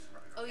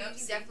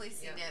you've definitely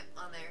seen it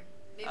on there.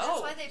 Maybe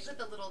that's why they put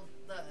the little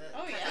But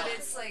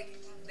it's like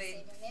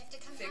they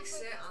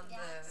fix it on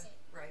the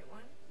right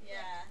one.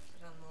 Yeah.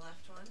 But on the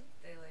left one,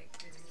 they like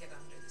didn't get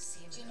under the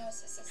seam. Do you know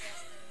Sista's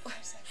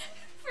last name?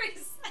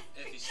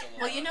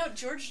 Well, you know,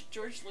 George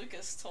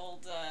Lucas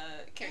told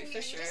Carrie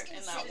Fisher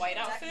in that white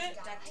outfit.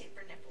 Duct tape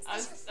her nipples.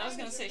 I was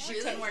gonna say she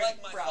Really? couldn't wear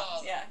Like my bra.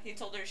 father. Yeah, he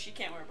told her she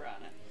can't wear bra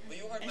on it. Well,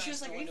 you heard And she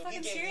was like, "Are you Master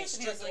fucking Windu. He gave me serious?"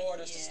 And he was strict like,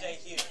 orders to "Yeah." stay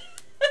here.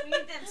 We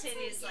need them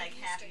titties like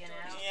half, you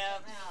know? Yeah.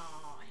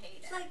 Oh, I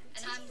hate it. Like,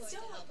 And I'm titties going to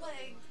don't help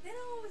like, they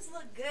don't always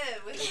look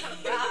good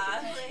without bra.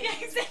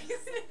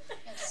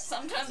 Like,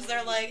 Sometimes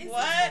they're like,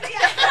 "What?"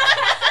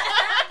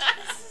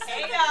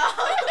 Hey,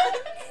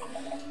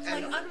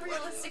 like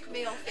unrealistic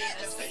male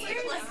fantasy. Like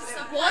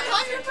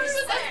 100%.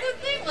 That's the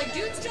thing. Like,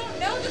 dudes don't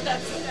know that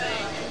that's the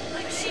thing.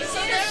 Like So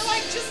they're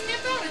like, "Just nip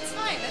out. It's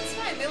fine. That's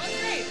fine. They look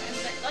great." And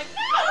they're like,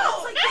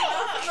 "No, like they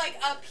go from like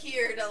up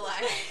here to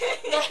like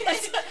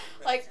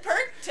like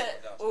perk to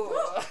ooh."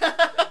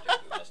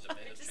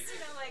 just, you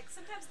know, like,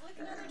 sometimes look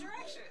in other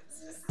directions.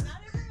 Just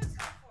not everyone's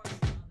going for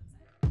it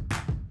all the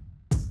time.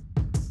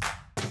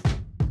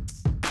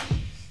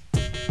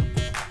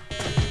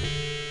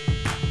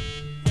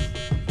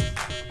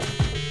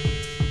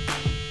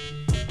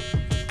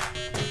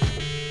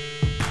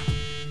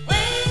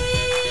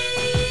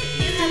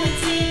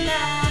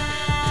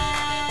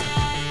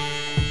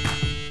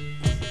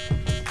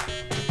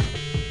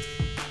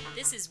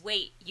 This is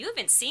Wait, You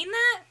Haven't Seen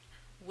That?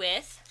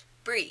 With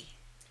Brie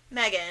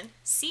Megan.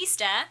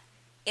 Sista.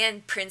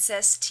 and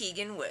Princess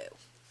Tegan Wu.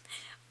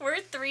 We're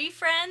three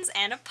friends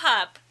and a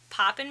pup,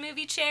 poppin'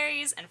 movie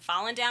cherries and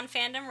falling down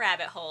fandom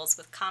rabbit holes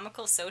with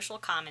comical social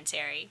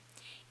commentary.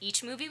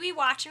 Each movie we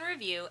watch and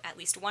review, at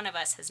least one of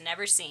us has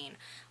never seen,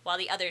 while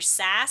the others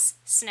sass,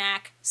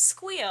 snack,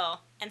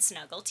 squeal, and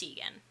snuggle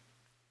Tegan.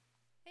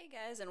 Hey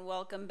guys, and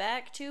welcome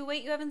back to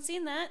Wait, You Haven't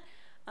Seen That.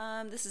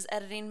 This is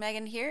Editing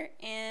Megan here,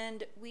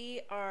 and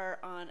we are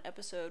on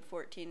episode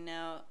 14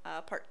 now,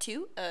 part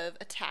 2 of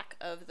Attack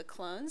of the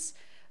Clones.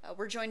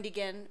 We're joined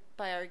again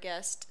by our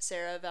guest,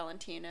 Sarah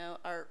Valentino,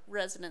 our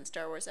resident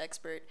Star Wars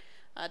expert,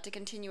 to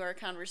continue our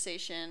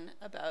conversation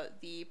about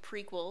the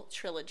prequel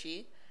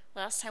trilogy.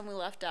 Last time we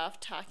left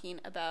off talking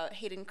about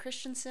Hayden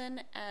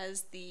Christensen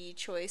as the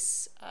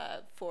choice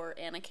for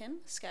Anakin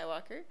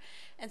Skywalker.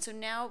 And so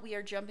now we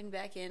are jumping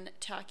back in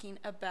talking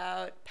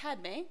about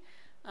Padme,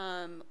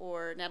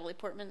 or Natalie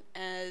Portman,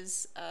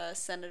 as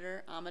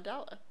Senator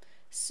Amidala.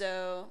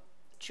 So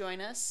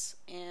join us,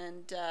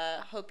 and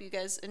hope you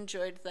guys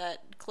enjoyed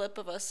that clip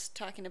of us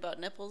talking about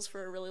nipples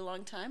for a really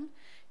long time.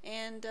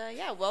 And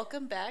yeah,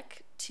 welcome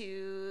back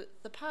to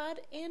the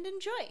pod, and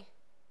enjoy.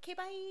 Okay,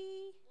 bye.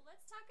 Well,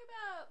 let's talk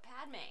about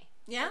Padme.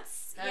 Yeah?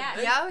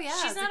 yeah,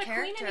 She's as not a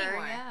queen character,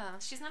 anymore. Yeah.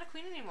 She's not a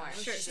queen anymore.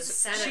 Sure, She's a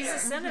senator. She's a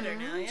senator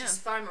now, yeah. She's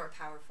far more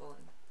powerful.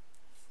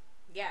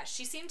 Yeah,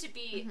 she seemed to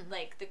be,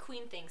 like, the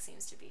queen thing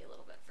seems to be a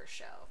little bit for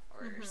show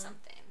or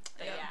something.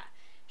 But yeah,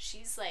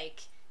 she's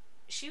like,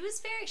 she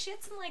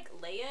had some, like,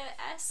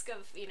 Leia-esque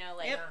of, you know,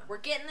 like, we're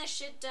getting this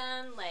shit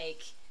done,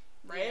 like,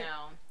 you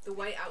know. The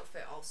white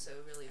outfit also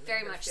really made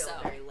Very her much feel so.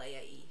 very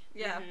Leia-y.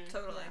 Yeah,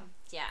 totally.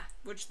 Yeah.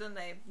 Which then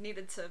they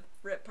needed to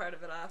rip part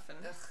of it off and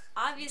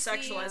Obviously,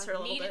 sexualize her a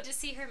little needed bit. to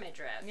see her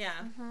midriff. Yeah.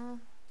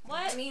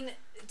 What? I mean,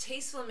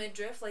 tasteful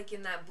midriff, like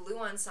in that blue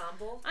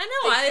ensemble. I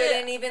know, They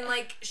couldn't even,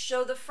 like,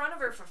 show the front of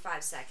her for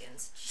 5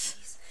 seconds.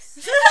 Jesus.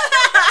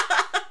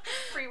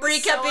 Brie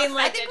kept being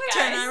like,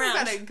 turn I'm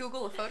around. gonna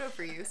Google a photo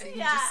for you so you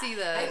can just see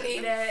I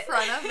need the it.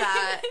 front of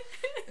that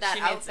She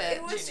needs outfit.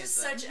 It was just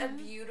such a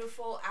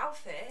beautiful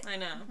outfit. I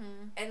know.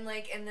 And,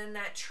 like, and then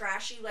that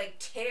trashy, like,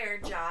 tear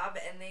job,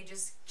 and they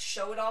just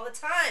show it all the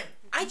time.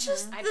 I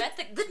just, I the,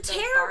 bet the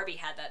tear. Barbie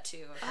had that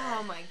too.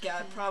 Oh my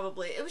god,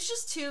 probably. It was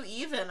just too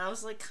even. I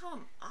was like,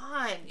 come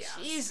on, Yeah,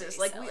 Jesus. it's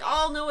Like, silly. we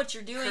all know what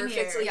you're doing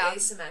Perfectly here.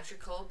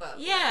 asymmetrical, but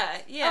Yeah,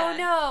 yeah. Oh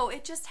no,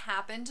 it just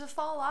happened to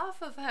fall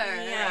off of her.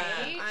 Yeah,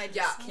 Right? I just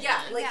yeah, can't.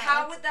 yeah. Like, Yeah, how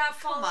like, would that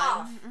fall come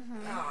off?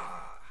 on.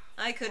 Ah.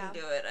 I couldn't do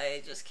it.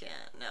 I just can't,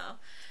 no.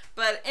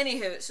 But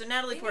anywho, so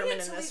Natalie They Portman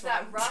needed in to this leave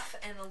one. that rough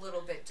and a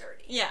little bit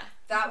dirty. Yeah,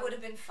 That would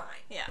have been fine.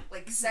 yeah.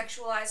 Like,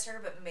 sexualize her,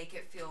 but make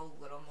it feel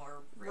a little more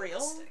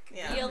realistic.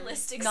 Yeah.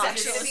 Realistic Not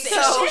sexualization.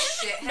 so,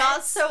 Shitheads.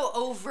 not so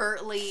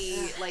overtly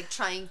like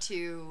trying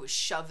to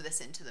shove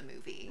this into the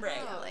movie. Right.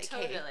 Oh, Like,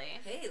 totally.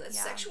 Hey, let's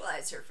Yeah.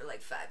 sexualize her for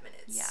like 5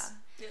 minutes.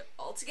 Yeah.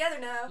 All together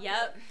now.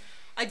 Yep.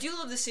 I do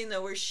love the scene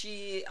though where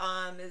she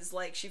is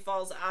like she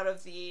falls out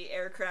of the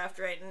aircraft,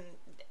 right, and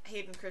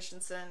Hayden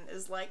Christensen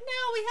is like,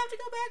 no, we have to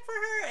go back for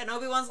her, and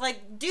Obi-Wan's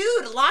like,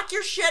 dude, lock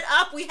your shit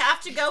up, we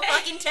have to go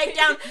fucking take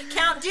down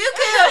Count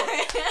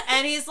Dooku.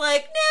 And he's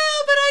like,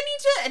 no, but I need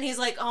to, and he's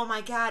like, oh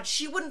my god,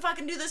 she wouldn't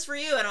fucking do this for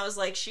you. And I was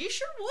like, she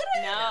sure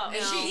wouldn't. No.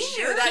 And No. he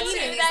He knew that knew too.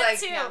 that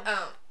He's like, too.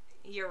 oh,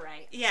 You're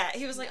right. Yeah,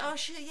 he was like, oh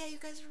shit, yeah, you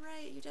guys are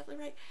right. You're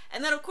definitely right.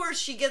 And then, of course,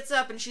 she gets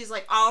up and she's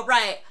like, all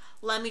right,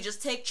 let me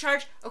just take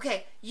charge.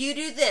 Okay, you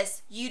do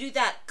this, you do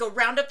that. Go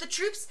round up the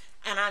troops,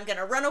 and I'm going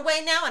to run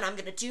away now, and I'm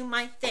going to do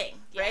my thing,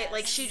 right? Yes.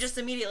 Like, she just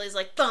immediately is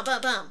like, bum,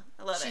 bum, bum.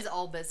 I love it. She's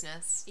all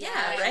business. Yeah,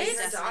 Yeah, right? she's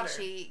her That's when daughter.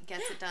 she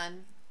gets it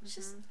done. It's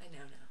just, I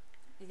know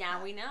now.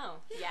 Now we know.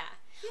 Yeah.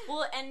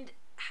 Well, and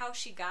how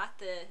she got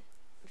the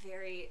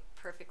very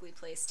perfectly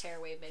placed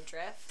tearaway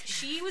midriff.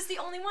 She was the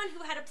only one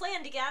who had a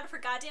plan to get out of her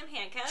goddamn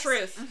handcuffs.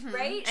 truth.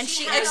 Right? And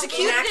she had a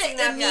executed enacting it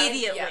that guy.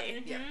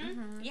 immediately. Yeah.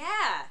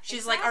 Yeah.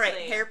 She's like, all right,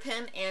 exactly.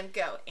 hairpin, and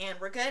go. And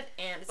we're good,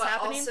 and it's But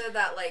happening. also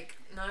that, like,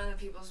 none of the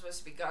people supposed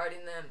to be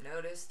guarding them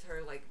noticed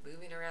her, like,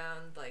 moving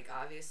around, like,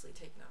 obviously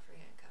taking off her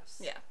handcuffs.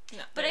 Yeah.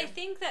 No, But I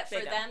think that for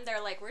They don't. them,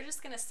 they're like, we're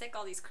just gonna stick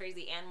all these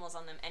crazy animals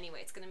on them anyway.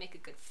 It's gonna make a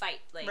good fight.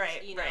 Like,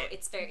 Right, you know, right.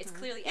 it's very, it's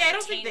clearly Yeah, I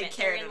don't think they entertainment.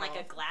 cared They're in at like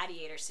a all.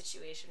 gladiator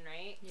situation,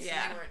 right?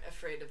 Yeah. You weren't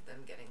afraid of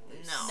them getting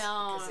loose.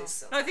 No. Because they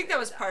still No, I think that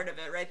was died. part of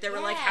it, right? They were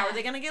like, how are Yeah.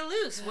 they going to get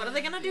loose? What are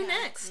they going to do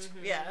next?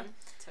 Yeah.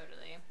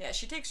 Totally. Yeah,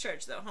 she takes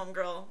charge, though.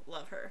 Homegirl,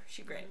 love her.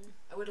 She great.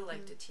 I would have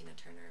liked a Tina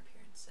Turner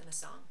appearance in a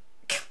song.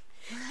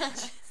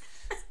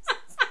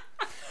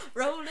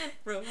 Rolling,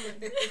 rolling.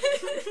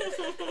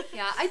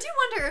 Yeah, I do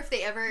wonder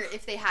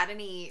if they had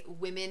any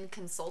women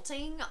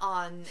consulting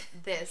on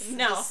this,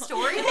 No. this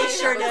story. They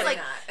sure Because, did like,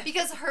 not.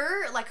 because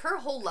her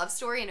whole love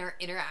story and her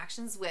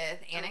interactions with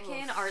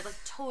Anakin are like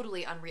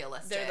totally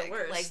unrealistic. They're the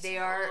worst. Like they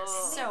are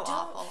so Don't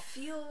awful.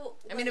 feel.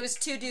 I mean, it was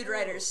two dude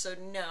writers, so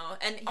no.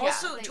 And Yeah,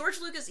 also, they- George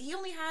Lucas, he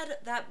only had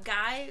that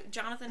guy,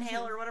 Jonathan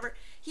Hale or whatever,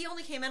 he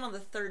only came in on the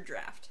third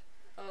draft.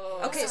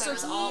 Oh, Okay, so it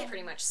was he- all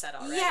pretty much set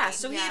already. Yeah,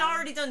 so he had Yeah.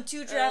 already done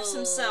 2 drafts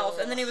himself,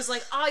 and then he was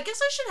like, oh, I guess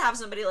I should have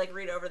somebody, like,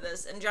 read over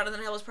this. And Jonathan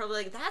Hale was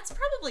probably like, that's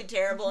probably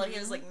terrible. And he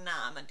was like,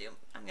 nah, I'm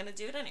gonna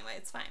do it anyway.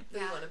 It's fine.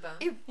 You want a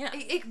bone?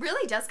 It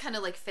really does kind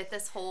of like fit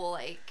this whole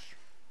like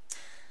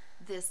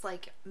this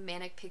like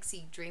manic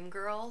pixie dream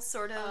girl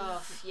sort of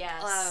Oh,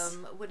 yes.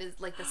 what is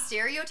like the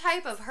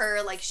stereotype of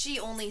her, like she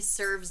only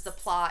serves the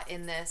plot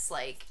in this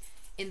like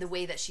in the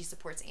way that she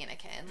supports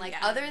Anakin. Like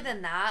Yeah. other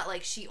than that,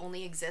 like she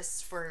only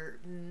exists for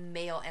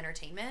male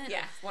entertainment.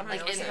 Yeah,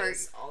 Like 100%. in her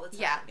all the time.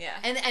 yeah.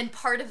 Yeah. And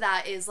part of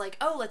that is like,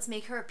 oh, let's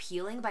make her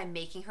appealing by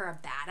making her a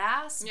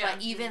badass. Yeah.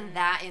 But even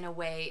that in a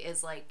way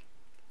is like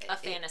A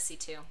fantasy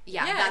too.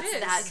 yeah, Yeah, that's it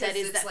is. that Because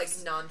is it's that like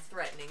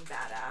non-threatening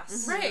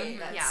badass. Right.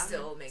 That Yeah.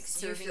 still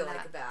makes you Serving feel that.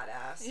 like a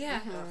badass.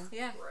 Yeah. Ugh,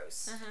 Yeah.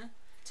 Gross. Uh-huh.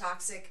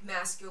 Toxic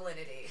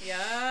masculinity.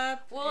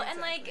 Yup. Well, and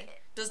Exactly. like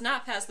Does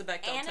not pass the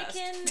Bechdel test.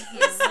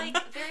 Anakin is like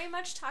very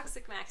much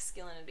toxic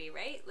masculinity,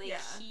 right? Like Yeah.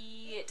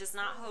 he does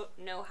not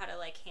know how to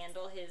like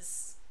handle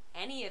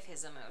any of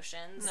his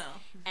emotions. No.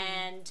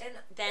 And And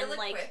then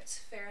like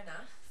ill-equipped, fair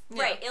enough.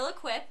 right,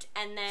 ill-equipped,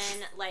 and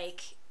then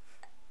like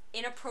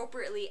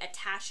inappropriately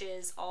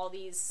attaches all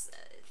these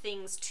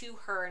things to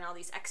her and all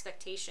these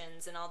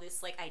expectations and all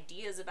these like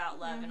ideas about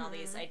love and all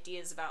these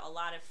ideas about a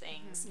lot Mm-hmm. of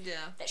things Yeah.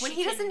 that when she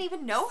he can- doesn't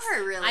even know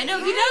her really. I know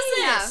he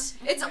doesn't.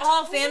 It's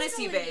all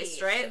fantasy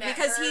based, right? Met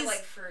Because her, he's like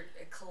for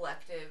a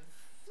collective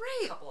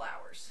right. couple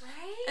hours.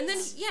 right. And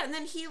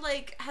then he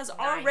like has 9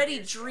 already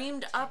years,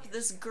 dreamed 10 up years.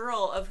 this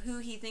girl of who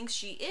he thinks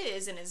she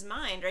is in his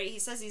mind, right? He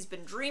says he's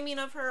been dreaming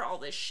of her, all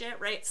this shit,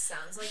 right?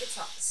 Sounds like a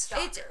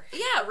stalker.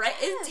 Yeah, right.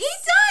 He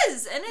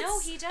does, and it's No,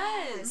 he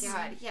does.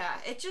 God, yeah.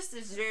 It just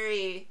is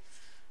very.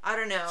 I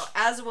don't know.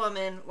 As a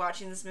woman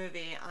watching this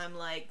movie, I'm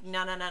like,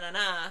 nah.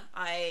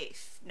 I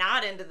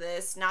not into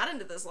this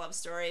love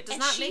story. It does And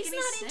not she's make any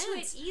not sense. into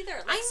it either.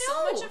 Like I so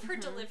know. much of her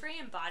delivery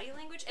and body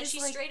language, and It's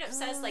she like, straight up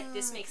says like,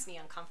 "This makes me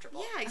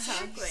uncomfortable." Yeah,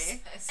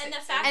 exactly. And the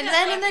fact and that,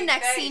 then like, in the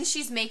next guys- scene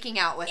she's making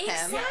out with him.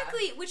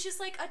 Exactly, which is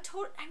like a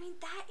total. I mean,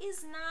 that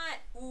is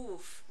not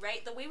oof,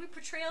 right? The way we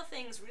portray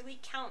things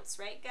really counts,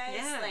 right, guys?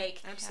 Yeah,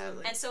 like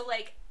absolutely. And so,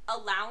 like,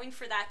 allowing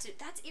for that's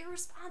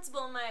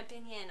irresponsible in my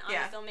opinion on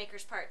Yeah. the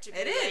filmmaker's part to be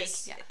It like,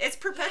 is. It's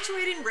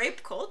perpetuating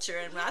rape culture,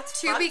 and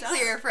that's To be fucked up.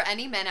 clear, for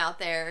any men out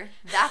there,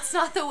 that's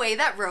not the way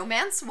that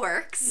romance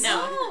works.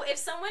 No. If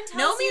someone tells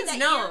No you means that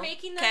no, you're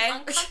making them okay?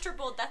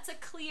 uncomfortable, that's a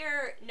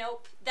clear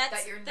nope. That's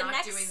That you're the not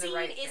next doing the scene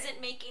right thing. isn't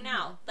making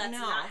out. That's No.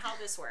 not how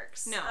this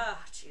works. No. Oh,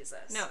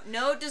 Jesus.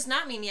 No does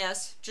not mean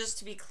yes. Just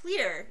to be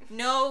clear,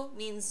 no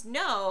means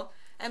no.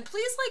 And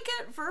please, like,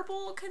 get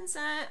verbal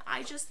consent.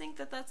 I just think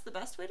that that's the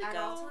best way to At go.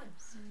 all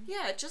times.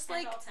 Yeah, just At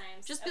like, all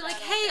times. just be About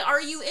like, all hey, things.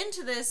 are you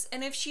into this?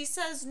 And if she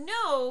says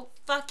no,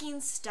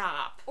 fucking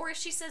stop. Or if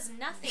she says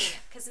nothing,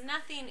 because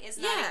nothing is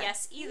Yeah. not a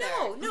yes either.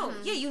 No.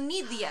 Yeah, you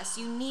need the yes.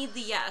 You need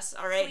the yes.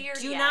 All right. Clear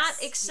Do yes.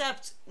 not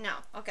accept. No.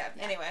 Okay.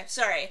 Anyway,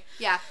 sorry.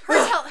 Yeah,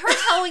 her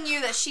telling you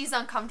that she's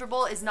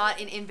uncomfortable is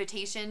not an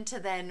invitation to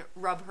then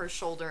rub her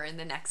shoulder in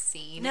the next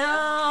scene.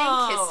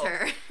 No. And kiss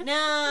her.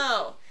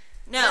 No.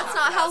 No. That's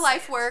not how about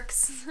life sand.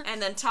 works.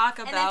 And then talk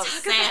And then about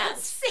talk sand. about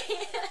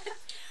sand.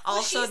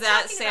 Also she's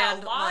that talking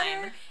sand about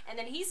water, line. and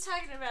then he's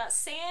talking about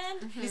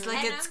sand. He's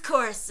like, and it's I'm-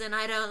 coarse and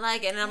I don't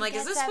like it. And I'm like,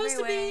 is gets this supposed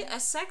to everywhere. be a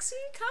sexy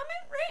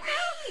comment right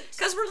now?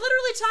 Because we're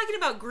literally talking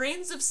about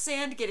grains of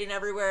sand getting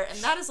everywhere, and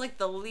that is like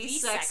the least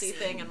Least sexy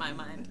sexy. thing in my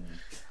mind.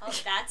 Oh,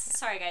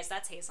 sorry guys,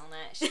 that's Hazelnut.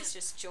 She's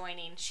just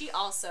joining. She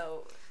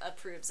also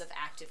approves of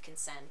active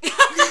consent.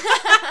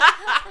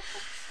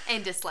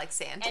 And dislikes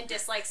sand. And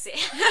dislikes sand.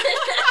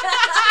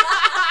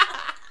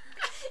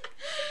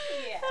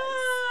 Yes.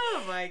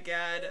 Oh my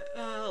god.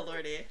 Oh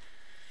lordy.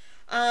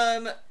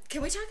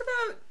 Can we talk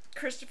about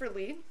Christopher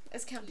Lee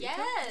as Count Dooku?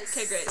 Yes.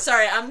 Okay, great.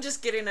 Sorry, I'm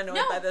just getting annoyed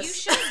by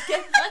this. You should.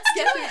 Let's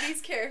Get through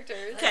these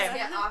characters. Okay. Let's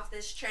get off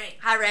this train.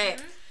 All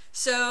right.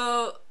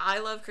 So I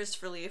love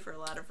Christopher Lee for a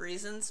lot of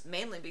reasons,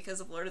 mainly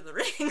because of Lord of the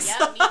Rings.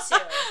 Yeah, me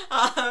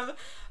too.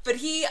 But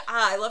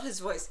I love his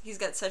voice. He's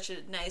got such a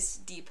nice,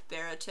 deep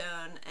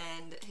baritone,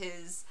 and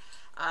his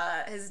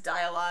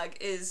dialogue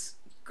is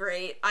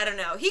great. I don't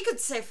know. He could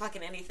say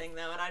fucking anything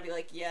though, and I'd be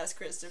like, yes,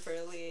 Christopher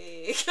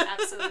Lee.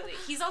 Absolutely.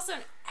 He's also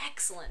an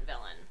excellent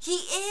villain. He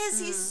is.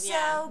 He's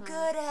so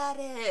good at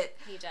it.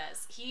 He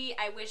does.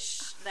 I wish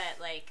that,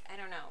 like, I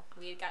don't know,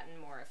 we had gotten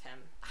more of him.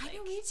 I know,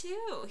 Like, me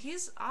too.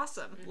 He's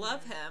awesome.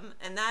 Love him.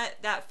 And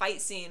that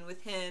fight scene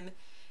with him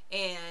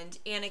and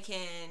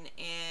Anakin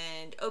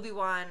and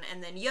Obi-Wan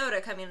and then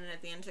Yoda coming in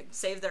at the end to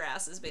save their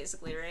asses,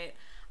 basically, right?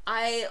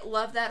 I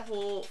love that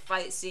whole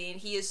fight scene.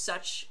 He is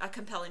such a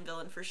compelling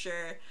villain for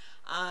sure.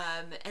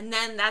 And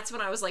then that's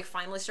when I was like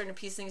finally starting to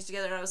piece things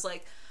together, and I was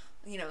like,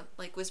 you know,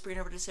 like whispering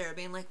over to Sarah,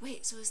 being like,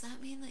 wait, so does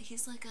that mean that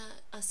he's like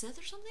a Sith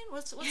or something?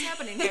 What's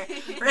happening here?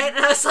 Right?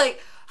 And I was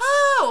like,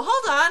 oh,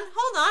 hold on,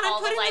 All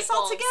I'm the putting light this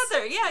all bulbs.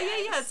 together. Yeah,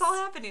 Yes. it's all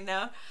happening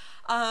now.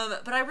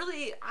 But I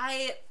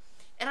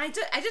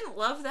didn't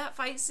love that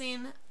fight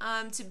scene,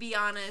 to be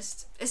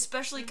honest,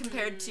 especially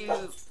compared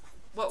to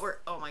what we're,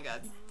 oh my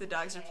god, the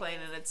dogs are playing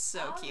and it's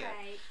so cute.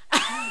 Right.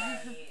 I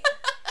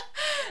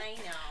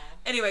know.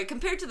 Anyway,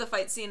 compared to the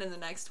fight scene in the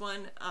next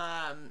one,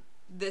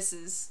 this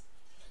is,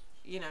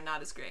 you know,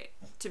 not as great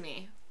to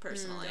me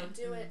personally. Don't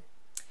do it.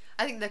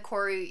 I think the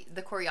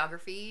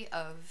choreography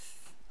of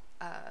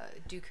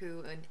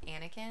Dooku and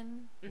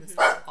Anakin was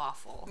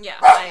awful. Yeah,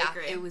 I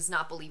agree. It was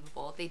not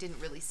believable. They didn't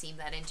really seem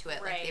that into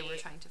it, like they were Right.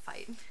 trying to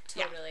fight.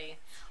 Totally.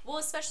 Well,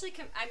 especially,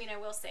 I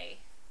will say,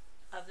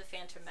 of the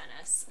Phantom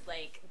Menace,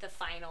 like the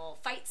final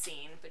fight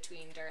scene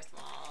between Darth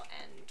Maul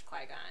and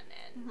Qui-Gon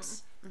and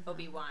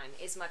Obi-Wan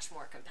is much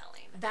more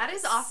compelling. That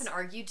is often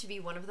argued to be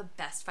one of the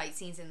best fight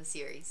scenes in the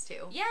series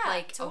too. Yeah,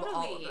 like totally. of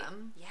all of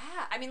them.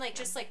 Yeah, I mean, like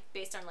just like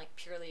based on like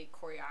purely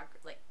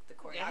the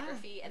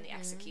choreography and the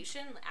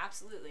execution,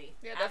 absolutely.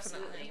 Yeah,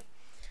 absolutely. definitely.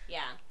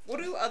 Yeah. What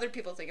do other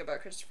people think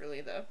about Christopher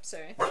Lee, though?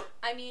 Sorry.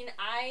 I mean,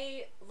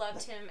 I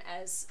loved him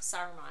as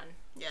Saruman,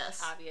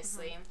 Yes.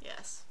 obviously.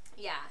 Yes.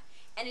 Yeah.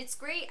 And it's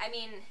great. I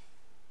mean,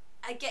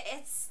 it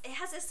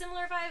has a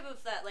similar vibe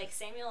of that, like,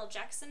 Samuel L.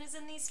 Jackson is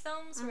in these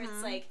films, where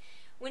it's like,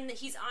 when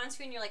he's on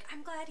screen, you're like,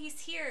 I'm glad he's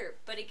here.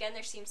 But again,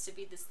 there seems to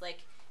be this,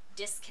 like,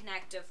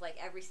 disconnect of, like,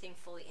 everything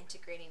fully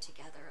integrating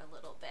together a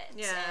little bit.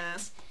 Yeah.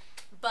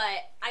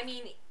 But, I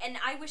mean, and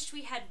I wished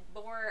we had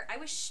more, I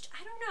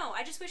don't know,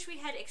 I just wish we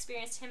had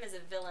experienced him as a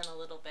villain a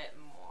little bit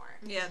more.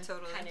 Yeah,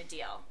 totally. Kind of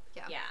deal.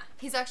 Yeah.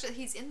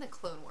 He's in the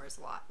Clone Wars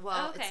a lot.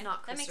 Well, Okay, it's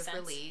not that makes Christopher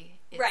sense. Lee.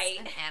 It's Right.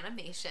 an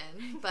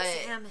animation, but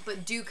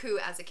Dooku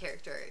as a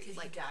character, Did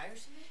like he die or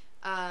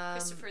something?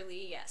 Christopher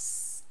Lee,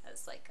 yes,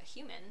 as, like, a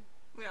human.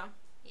 Yeah.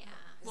 Yeah.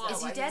 Well, is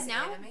he why dead he's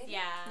now? animated? Yeah.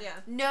 Yeah.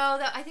 No,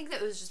 I think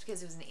that was just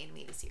because it was an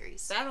animated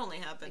series. That only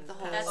happened. Like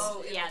the whole-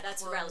 That's, in yeah, the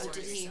that's Clone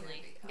relatively Wars recently.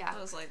 movie. Yeah. I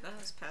was like, that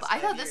was past. But I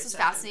 5 thought this years was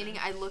after fascinating.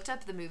 then. I looked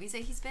up the movies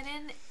that he's been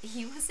in.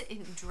 He was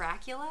in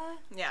Dracula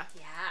Yeah.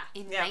 Yeah.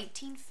 in Yeah.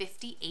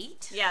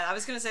 1958. Yeah, I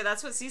was gonna say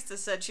that's what Sista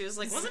said. She was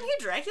like, wasn't he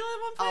Dracula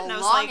at one A point? And I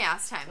was long like,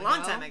 ass time ago.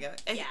 long time ago.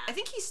 And Yeah. I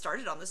think he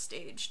started on the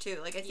stage too.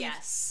 Like I think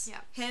Yes.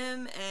 Yeah.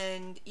 him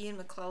and Ian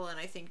McClellan,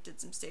 I think,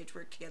 did some stage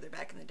work together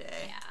back in the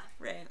day. Yeah.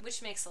 Right.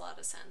 Which makes a lot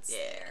of sense Yeah.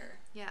 there.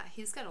 Yeah,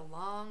 he's got a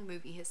long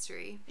movie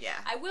history. Yeah.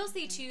 I will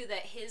say too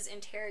that his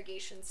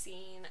interrogation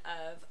scene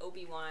of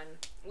Obi-Wan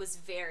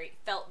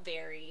felt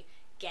very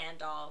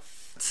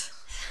Gandalf,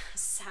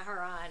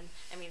 Saruman,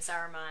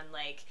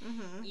 like,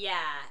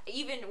 yeah,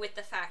 even with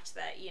the fact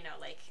that, you know,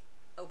 like,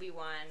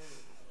 Obi-Wan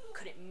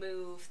couldn't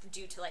move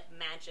due to, like,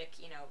 magic,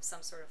 you know,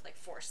 some sort of, like,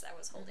 force that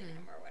was holding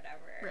him or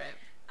whatever. Right.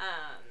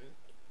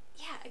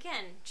 Yeah,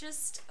 again,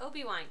 just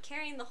Obi-Wan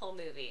carrying the whole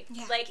movie.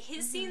 Yeah. Like,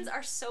 his scenes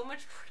are so much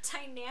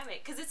more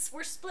dynamic, because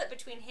we're split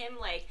between him,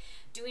 like,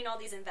 doing all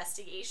these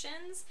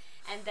investigations,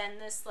 and then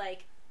this,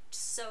 like,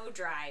 so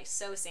dry,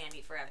 so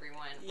sandy for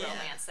everyone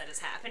romance that is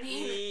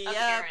happening, Yep.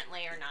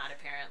 apparently or not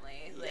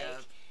apparently. Like,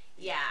 Yep.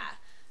 yeah.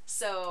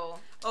 So,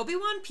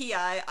 Obi-Wan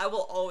PI, I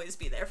will always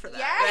be there for that.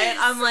 Yes!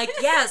 Right? I'm like,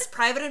 yes,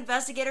 Private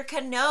Investigator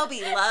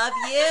Kenobi, love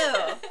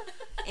you.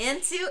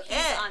 Into he's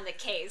it. on the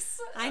case.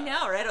 I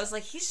know, right? I was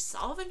like, he's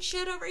solving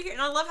shit over here.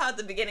 And I love how at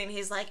the beginning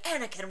he's like,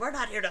 Anakin, we're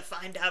not here to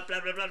find out, blah,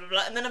 blah, blah, blah,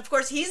 blah. And then, of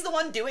course, he's the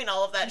one doing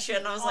all of that shit.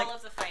 And I was All like,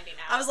 of the finding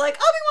out. I was like,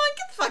 Obi-Wan,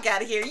 get the fuck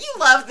out of here. You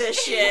love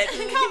this shit.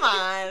 Come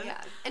on.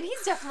 Yeah, and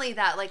he's definitely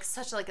that, like,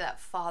 such like that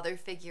father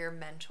figure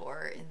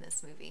mentor in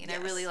this movie, and I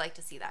Yes. really like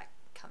to see that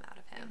come out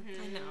of him.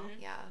 I know.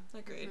 Yeah,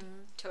 Agreed.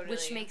 Totally.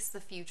 which makes the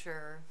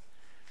future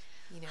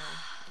you know,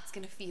 it's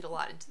gonna feed a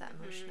lot into that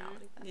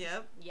emotionality.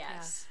 Yep.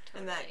 Yes.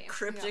 And that totally.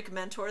 cryptic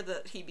mentor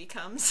that he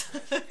becomes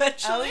eventually.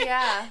 Oh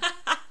yeah,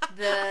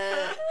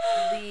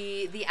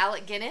 the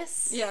Alec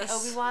Guinness Yes.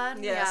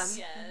 Obi-Wan. Yes.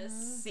 Yeah.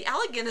 Yes. The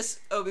Alec Guinness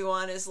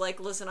Obi-Wan is like,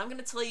 listen, I'm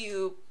gonna tell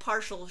you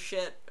partial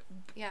shit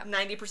Yeah.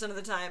 90% of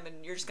the time,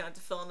 and you're just gonna have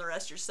to fill in the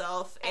rest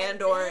yourself,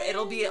 And or then-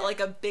 it'll be like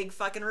a big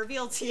fucking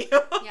reveal to you.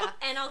 Yeah.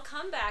 And I'll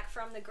come back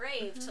from the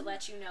grave to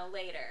let you know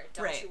later.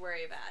 Don't Right. you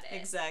worry about it.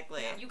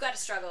 Exactly. You got to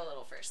struggle a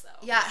little first, though.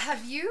 Yeah,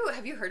 have you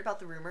heard about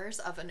the rumors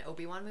of an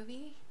Obi-Wan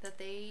movie that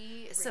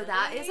they so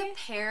that is Really?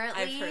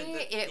 apparently I've heard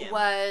that, it yeah.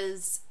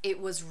 was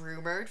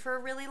rumored for a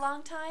really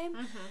long time.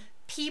 Mm-hmm.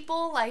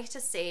 People like to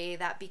say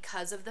that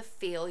because of the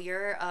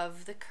failure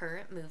of the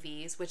current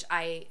movies, which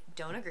I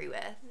don't agree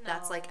with.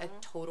 That's like a No.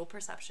 total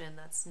perception.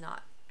 That's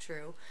not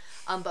true.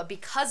 But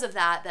because of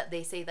that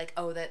they say like,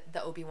 oh, that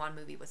the Obi-Wan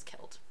movie was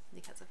killed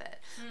because of it.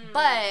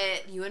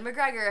 But Ewan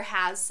McGregor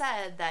has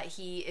said that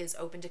he is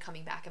open to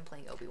coming back and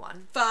playing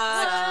Obi-Wan.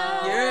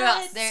 Fuck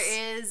yes.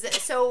 There is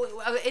so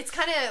it's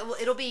kind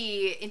of it'll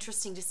be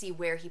interesting to see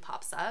where he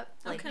pops up.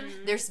 Like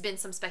there's been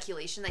some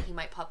speculation that he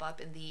might pop up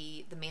in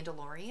the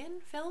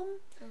Mandalorian film.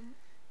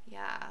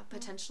 Yeah,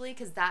 potentially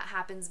because that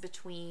happens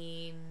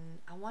between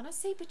I want to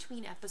say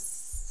between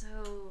episodes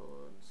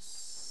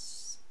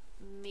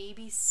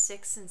maybe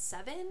 6 and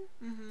 7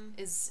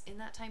 is in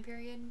that time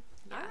period.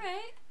 Yeah. All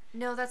right.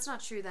 No, that's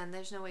not true. Then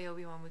there's no way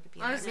Obi-Wan would be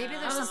in I there. was, Maybe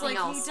I there's was something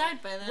like, else. he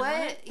died by then. What?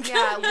 right?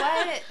 Yeah.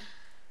 What?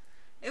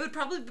 It would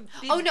probably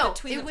be Oh no!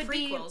 between It the would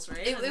prequels, be.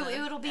 right? It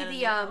And will be and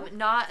the now?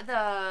 not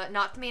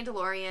the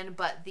Mandalorian,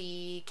 but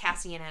the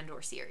Cassian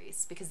Andor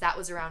series because that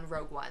was around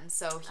Rogue One,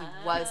 so he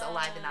was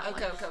alive in that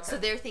Okay, one. okay. So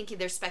they're thinking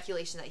there's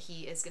speculation that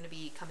he is going to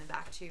be coming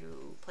back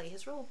to play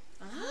his role.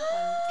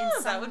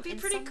 Oh, that would be in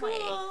pretty some cool. way.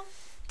 God,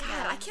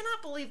 Yeah. I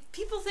cannot believe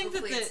people think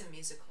Hopefully that it's a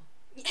musical.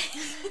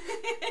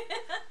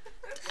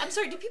 I'm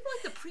sorry, do people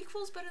like the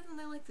prequels better than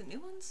they like the new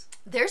ones?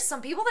 There's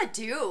some people that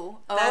do.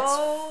 That's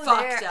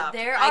fucked there, up.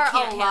 There I are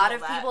can't a lot handle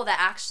of that. people that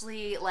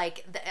actually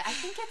like. I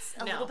think it's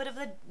a No. little bit of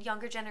the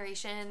younger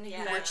generation who were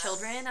Yes.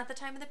 children at the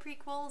time of the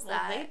prequels.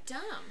 Well, they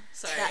dumb.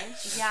 Sorry.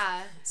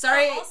 Yeah.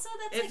 Sorry But also,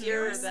 that's if like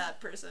you're yours. that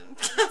person.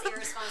 That's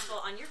irresponsible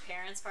on your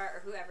parents' part or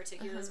whoever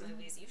took you those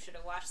movies. You should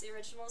have watched the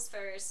originals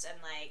first and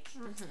like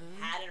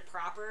had a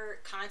proper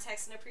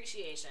context and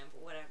appreciation.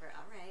 But whatever.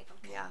 All right.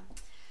 Okay. Yeah.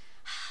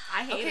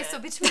 I hate Okay,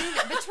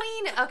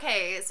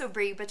 it. so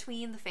Brie,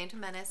 between the Phantom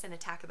Menace and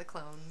Attack of the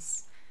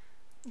Clones,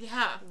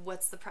 yeah.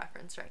 what's the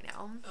preference right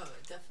now? Oh,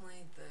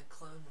 definitely the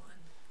clone one.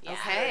 Yeah.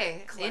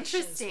 Okay,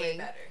 Collection's way interesting.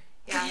 better.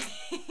 Yeah.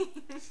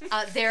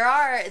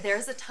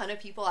 There's a ton of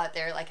people out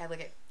there, like I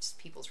look at just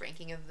people's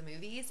ranking of the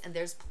movies, and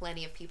there's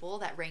plenty of people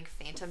that rank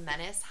Phantom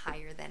Menace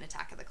higher than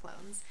Attack of the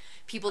Clones.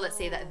 People that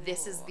say that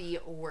this is the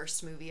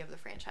worst movie of the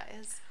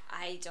franchise.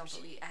 I don't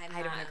believe.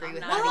 I don't agree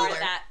with I'm that not either.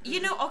 that.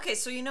 You know, okay,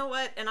 so you know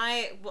what? And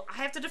I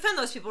have to defend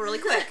those people really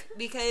quick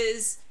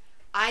because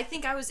I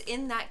think I was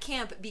in that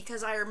camp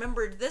because I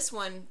remembered this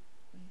one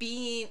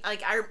being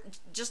like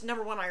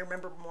number one, I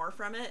remember more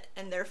from it,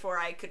 and therefore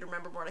I could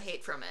remember more to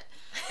hate from it.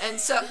 And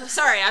so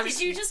sorry, I was.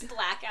 Did you just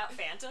black out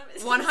Phantom?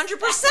 100%?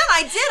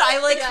 I did.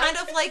 I kind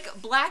of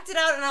like blacked it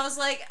out, and I was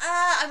like,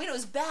 I mean, it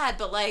was bad,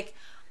 but like.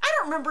 I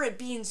don't remember it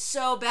being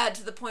so bad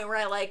to the point where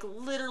I like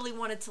literally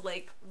wanted to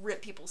like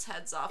rip people's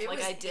heads off It like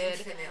was I did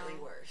infinitely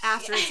worse.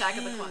 after Attack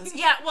of the Clones.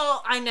 Yeah,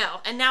 well, I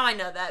know, and now I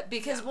know that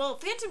because well,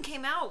 Phantom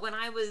came out when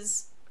I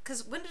was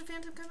because when did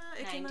Phantom come out?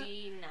 It came out.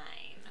 99.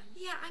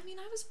 Yeah, I mean,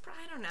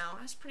 I don't know.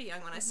 I was pretty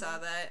young when I saw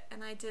that,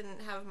 and I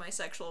didn't have my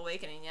sexual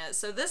awakening yet.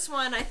 So this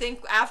one, I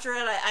think after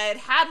it, I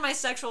had my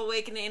sexual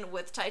awakening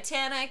with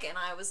Titanic, and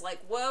I was like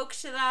woke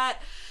to that.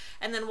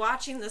 And then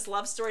watching this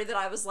love story that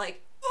I was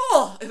like,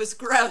 oh, it was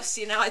gross,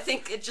 you know? I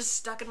think it just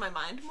stuck in my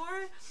mind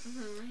more.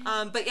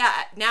 But yeah,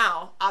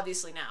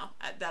 obviously now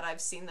that I've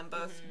seen them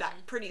both back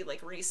pretty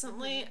like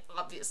recently,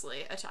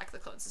 obviously Attack of the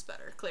Clones is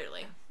better,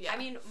 clearly. Yeah. I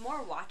mean,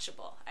 more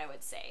watchable, I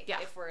would say.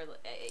 Yeah. If we're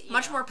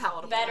much more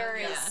palatable. better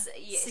Yeah. is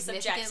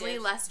Significantly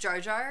subjective. less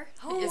Jar Jar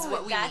is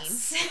what we mean.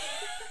 That's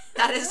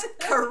That is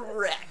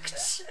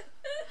correct.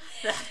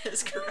 That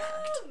is correct.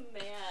 Oh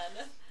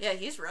man. Yeah,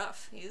 he's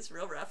rough. He's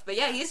real rough. But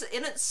yeah, he's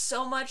in it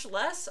so much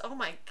less. Oh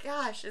my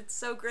gosh, it's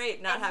so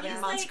great not And having he's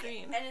him on like-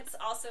 screen. And it's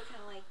also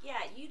kind of like, yeah,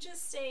 you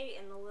just stay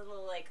in the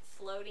little like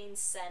floating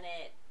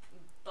Senate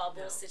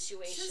bubble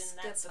situation. Just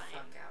get That's the fine.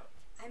 fuck out.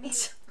 I mean,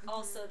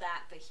 also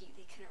that, but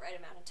they couldn't write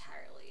him out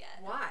entirely yet.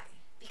 Why?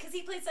 Because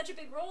he played such a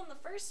big role in the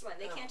first one.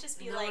 They can't just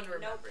be no like,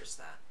 one nope. remembers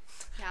that.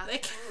 Yeah.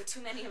 Oh,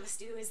 too many of us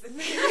do is the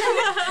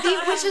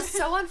thing. Which is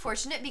so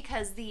unfortunate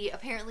because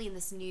apparently in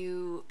this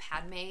new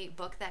Padme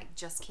book that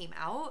just came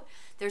out,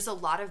 there's a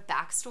lot of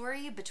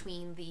backstory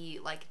between the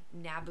like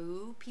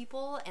Naboo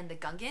people and the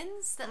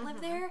Gungans that live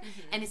there,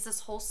 and it's this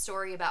whole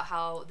story about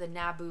how the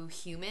Naboo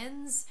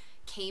humans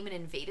came and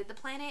invaded the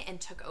planet and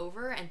took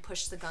over and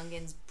pushed the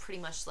Gungans pretty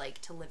much like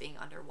to living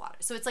underwater.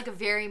 So it's like a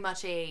very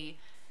much a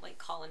like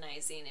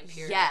colonizing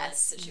imperialist yes,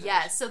 situation.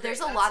 yes. So there's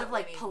Great, a that's lot what of we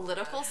like need.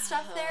 political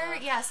stuff there.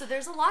 Yeah, so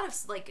there's a lot of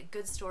like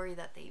good story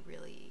that they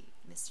really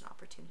missed an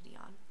opportunity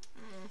on.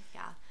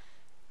 Yeah.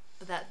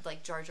 But that,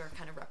 like, Jar Jar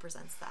kind of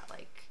represents that,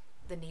 like,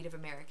 the Native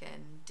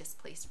American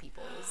displaced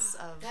peoples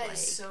of, That like...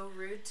 is so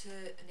rude to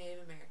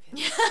Native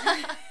Americans.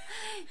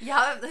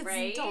 Yeah, that's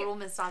Right? a total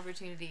missed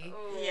opportunity.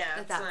 Yeah,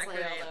 That's it's not like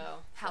great.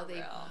 how For they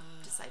real.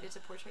 decided to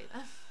portray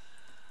them.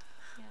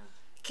 Yeah.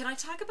 Can I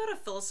talk about a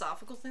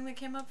philosophical thing that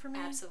came up for me?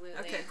 Absolutely.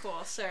 Okay,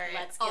 cool. Sorry.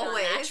 Let's get on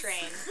that Always.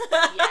 train.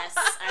 Yes,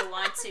 I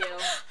want to.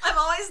 I'm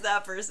always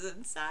that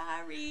person.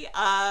 Sorry.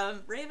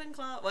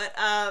 Ravenclaw.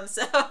 What?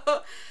 So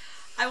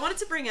I wanted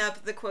to bring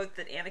up the quote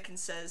that Anakin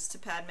says to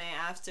Padme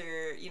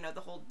after, you know,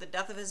 the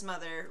death of his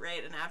mother,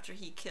 right? And after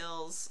he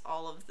kills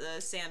all of the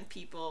sand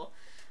people,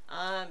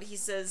 he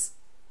says,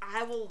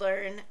 "I will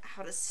learn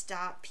how to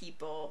stop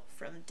people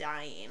from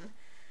dying."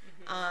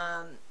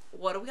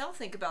 What do we all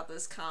think about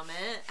this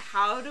comment?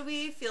 How do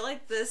we feel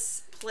like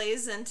this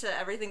plays into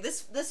everything?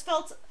 This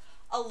felt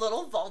a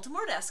little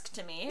Voldemort-esque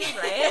to me,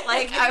 right?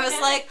 Like, I was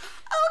like,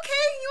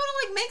 okay, you want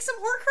to, like, make some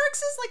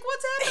Horcruxes? Like,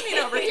 what's happening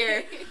over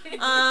here?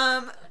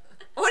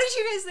 What did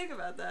you guys think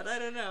about that? I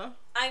don't know.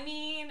 I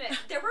mean,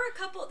 there were a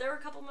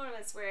couple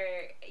moments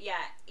where,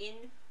 yeah,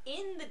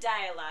 in the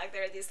dialogue,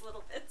 there are these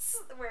little bits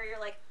where you're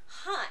like,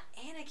 huh,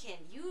 Anakin,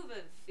 you have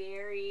a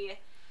very...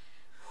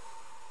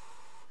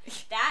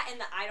 That and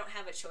the "I don't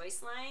have a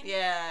choice" line.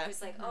 Yeah. It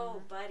was like,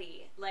 oh,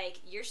 buddy, like,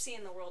 you're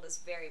seeing the world as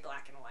very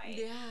black and white.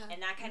 Yeah.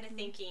 And that kind of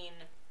thinking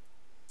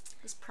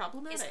It's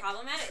problematic. is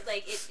problematic.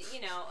 Like, it,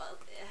 you know,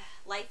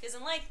 life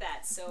isn't like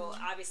that. So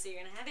obviously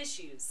you're gonna have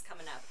issues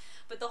coming up.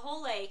 But the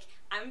whole, like,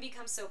 I'm gonna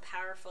become so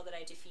powerful that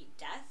I defeat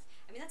death.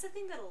 I mean, that's a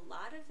thing that a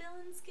lot of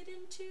villains get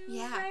into,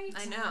 Yeah, right?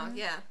 I know,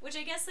 yeah. Which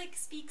I guess, like,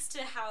 speaks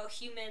to how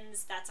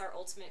humans, that's our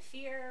ultimate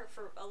fear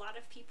for a lot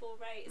of people,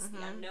 right? Is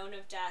the unknown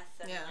of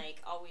death and, Yeah.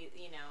 like, always,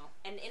 you know.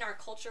 And in our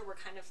culture, we're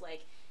kind of,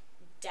 like,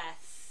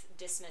 death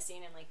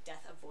dismissing and, like,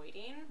 death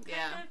avoiding,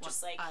 kind of.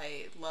 Just, like...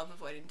 I love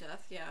avoiding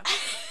death, yeah.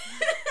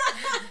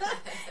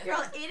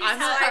 Girl, it is I'm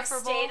how I've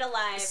preferable. stayed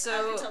alive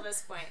So- up until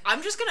this point.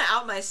 I'm just gonna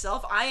out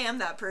myself. I am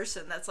that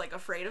person that's, like,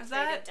 afraid of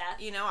that. of death?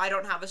 You know, I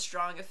don't have a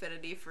strong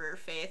affinity for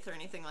faith or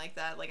anything like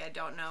that. Like, I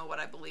don't know what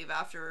I believe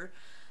after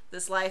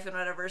this life and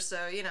whatever,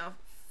 so, you know,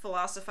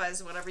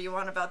 philosophize whatever you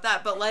want about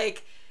that. But,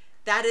 like,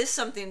 that is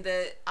something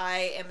that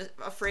I am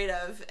afraid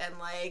of, and,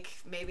 like,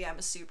 maybe I'm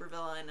a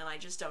supervillain and I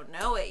just don't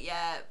know it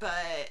yet,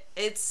 but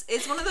it's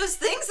one of those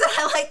things that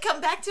I, like, come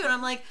back to and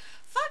I'm like,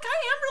 fuck, I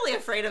am really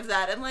afraid of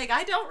that, and, like,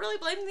 I don't really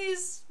blame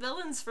these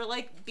villains for,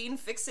 like, being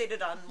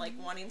fixated on, like,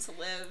 wanting to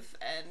live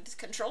and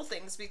control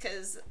things,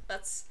 because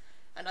that's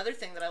another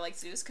thing that I like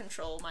to do is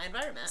control my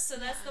environment. So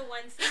that's the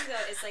one thing,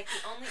 though, is, like,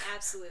 the only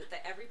absolute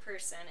that every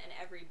person and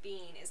every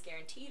being is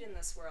guaranteed in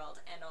this world,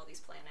 and all these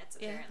planets,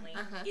 apparently,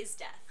 is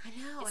death. I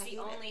know, It's I the hate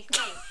only it.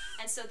 thing.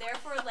 And so,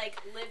 therefore,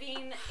 like,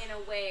 living in a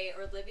way,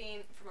 or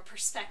living from a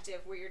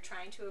perspective where you're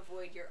trying to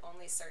avoid your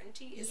only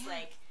certainty is,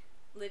 like,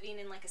 living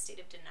in, like, a state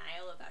of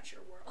denial about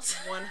your world.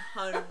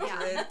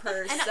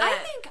 100%. And I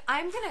think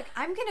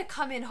I'm gonna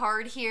come in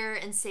hard here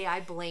and say I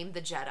blame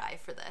the Jedi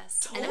for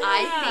this. And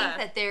I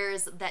think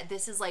that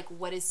this is, like,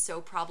 what is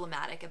so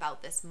problematic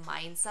about this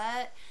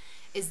mindset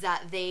is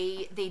that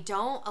they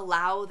don't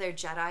allow their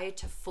Jedi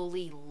to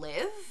fully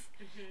live.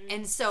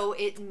 And so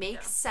it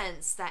makes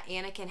sense that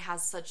Anakin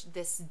has such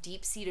this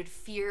deep-seated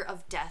fear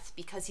of death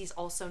because he's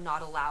also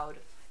not allowed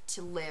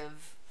to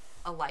live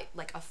a life,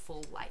 like a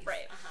full life.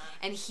 Right.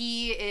 And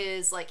he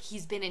is, like,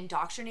 he's been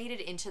indoctrinated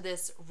into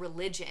this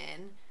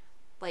religion,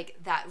 like,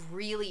 that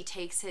really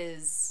takes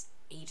his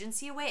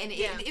agency away, and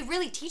it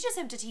really teaches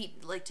him to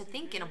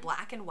think in a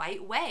black and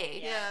white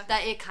way. Yeah.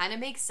 That it kind of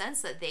makes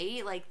sense that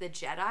they, like, the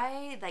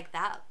Jedi, like,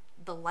 that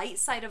the light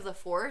side of the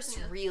Force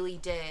really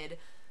did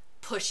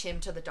push him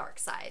to the dark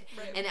side.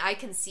 Right. And I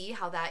can see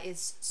how that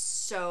is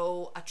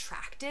so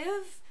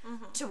attractive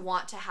to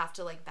want to have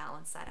to, like,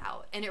 balance that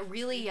out. And it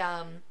really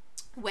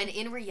when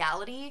in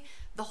reality,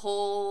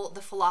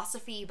 the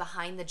philosophy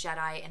behind the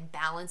Jedi and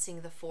balancing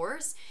the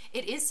Force,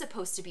 it is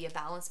supposed to be a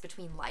balance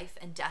between life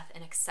and death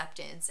and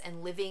acceptance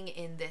and living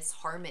in this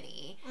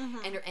harmony.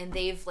 And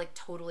they've, like,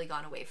 totally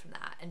gone away from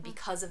that. And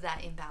because of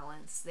that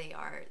imbalance, they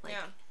are, like,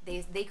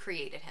 they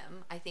created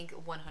him. I think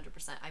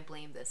 100% I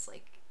blame this,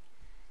 like,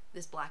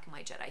 this black and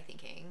white Jedi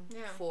thinking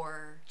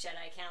for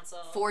Jedi Council.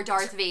 For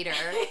Darth Vader.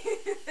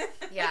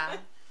 Yeah.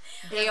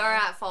 They are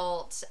at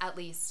fault, at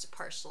least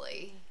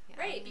partially. Yeah.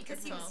 Right,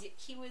 because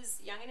he was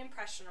young and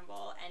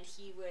impressionable, and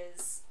he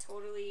was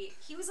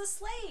a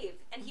slave,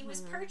 and he was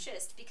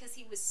purchased because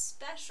he was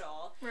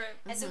special. Right.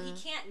 And so he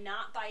can't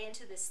not buy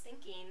into this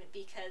thinking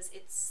because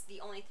it's the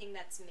only thing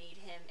that's made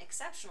him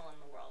exceptional in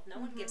the world. No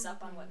one gives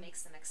up on what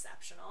makes them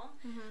exceptional.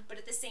 But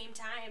at the same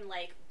time,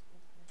 like,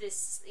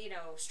 this, you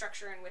know,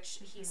 structure in which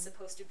he's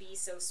supposed to be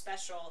so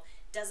special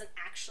doesn't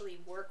actually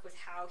work with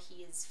how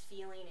he is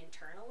feeling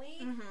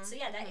internally. So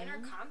yeah, that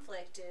inner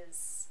conflict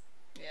is...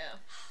 Yeah.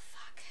 Oh,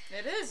 fuck.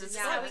 It is. It's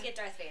That's how we get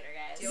Darth Vader,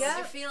 guys. Deal with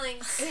your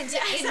feelings. And,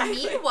 Jedi and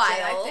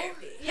meanwhile,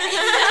 therapy.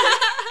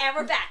 And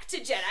we're back to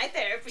Jedi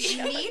therapy.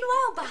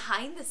 meanwhile,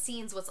 behind the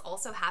scenes, what's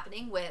also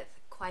happening with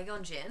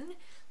Qui-Gon Jinn,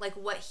 like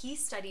what he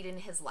studied in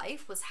his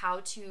life was how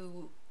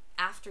to,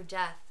 after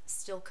death,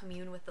 still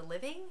commune with the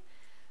living.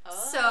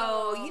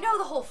 So, you know,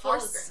 the whole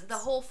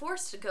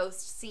Force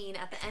ghost scene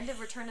at the end of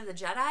Return of the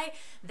Jedi,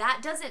 that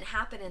doesn't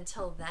happen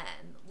until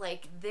then.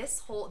 Like, that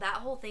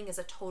whole thing is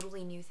a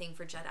totally new thing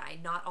for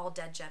Jedi. Not all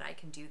dead Jedi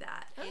can do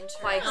that.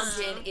 Qui-Gon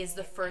Jinn is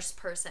the first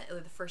person,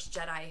 or the first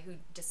Jedi who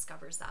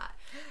discovers that.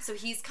 So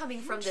he's coming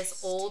from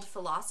this old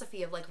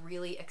philosophy of, like,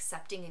 really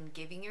accepting and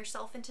giving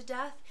yourself into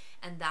death,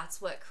 and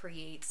that's what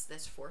creates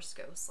this Force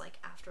ghost, like,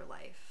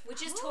 afterlife.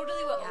 Which is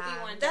totally what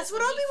Obi-Wan does. That's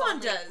what when he Obi-Wan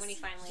finally- does. When he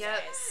finally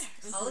Yep.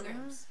 dies.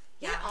 Holograms.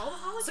 Yeah, all the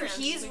holograms.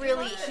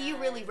 So he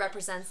really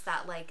represents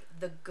that, like,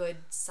 the good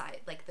side,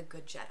 like the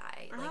good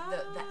Jedi, like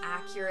the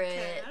accurate,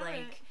 okay, all like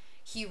right.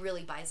 he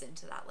really buys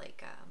into that,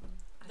 like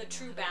The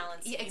true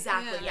balance. Yeah,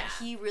 exactly. Yeah.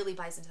 Yeah, he really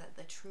buys into that,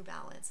 the true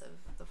balance of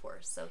the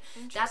Force. So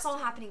that's all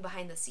happening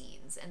behind the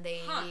scenes, and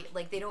they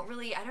they don't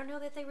really. I don't know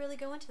that they really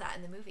go into that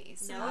in the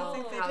movies. No. I don't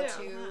think they how do.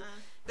 to.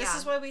 This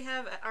is why we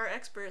have our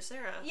expert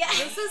Sarah. Yeah.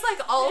 This is like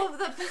all of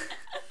the.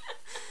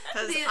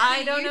 Because the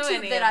I don't know YouTube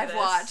any that of I've this.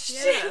 watched.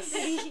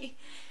 Yes.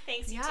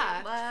 Thanks, you Yeah,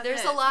 too. Love there's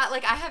it. a lot.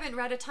 Like, I haven't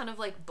read a ton of,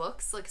 like,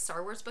 books, like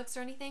Star Wars books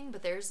or anything,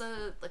 but there's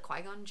a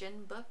Qui-Gon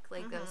Jinn book,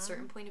 like a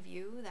certain point of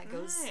view that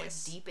goes like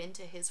Nice. deep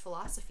into his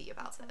philosophy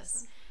about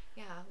this.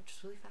 Yeah, which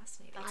is really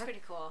fascinating. That's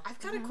pretty cool. I've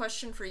got a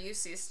question for you,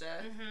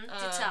 Sista.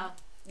 Do tell.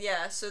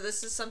 Yeah, so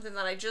this is something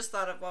that I just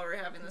thought of while we were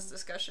having this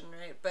discussion,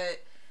 right?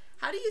 But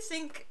how do you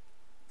think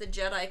the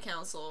Jedi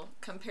Council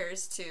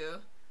compares to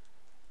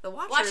the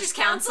Watchers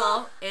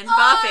Council in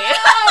Buffy?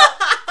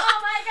 Oh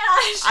my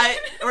gosh!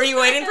 Were you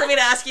waiting for me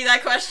to ask you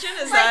that question?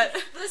 Is that...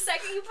 The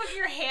second you put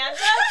your hand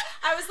up,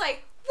 I was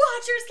like,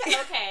 Watchers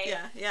Council. Okay.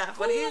 Yeah.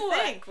 What do you Ooh.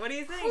 think? What do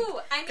you think? Ooh,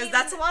 I Because mean-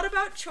 that's a lot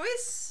about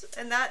choice,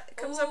 and that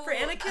comes up for Ooh,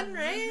 Anakin,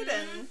 right?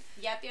 And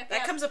Yep.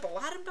 that comes up a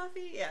lot in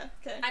Buffy. Yeah.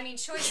 Okay. I mean,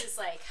 choice is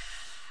like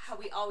how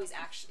we always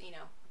actually,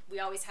 we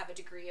always have a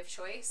degree of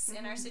choice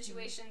in our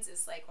situations.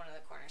 Is like one of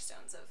the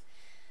cornerstones of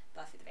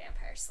Buffy the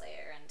Vampire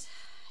Slayer, and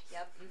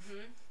yep.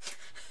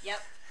 Yeah.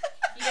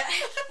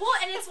 Well,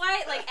 and it's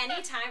why, like,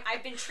 anytime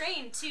I've been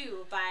trained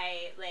too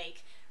by,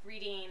 like,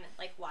 reading,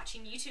 like,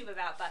 watching YouTube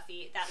about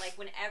Buffy, that, like,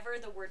 whenever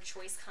the word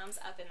choice comes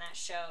up in that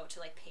show, to,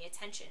 like, pay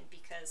attention,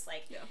 because,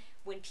 like,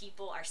 when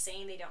people are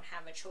saying they don't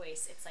have a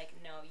choice, it's like,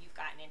 no, you've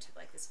gotten into,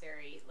 like, this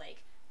very,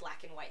 like,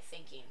 black and white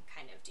thinking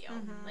kind of deal.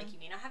 Like, you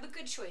may not have a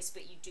good choice,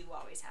 but you do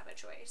always have a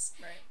choice.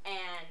 Right.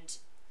 And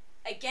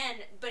again,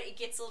 but it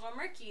gets a little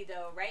murky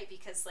though, right?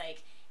 Because,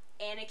 like,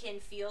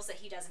 Anakin feels that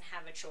he doesn't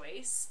have a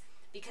choice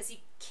because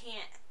he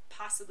can't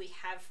possibly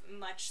have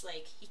much,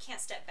 like, he can't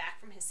step back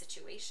from his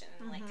situation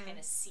and like kind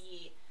of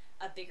see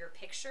a bigger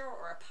picture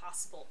or a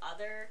possible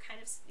other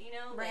kind of,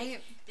 Right.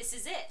 like, this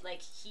is it.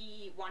 Like,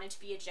 he wanted to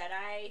be a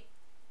Jedi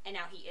and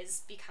now he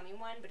is becoming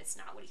one, but it's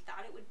not what he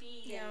thought it would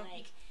be. And,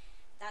 like,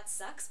 that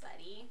sucks,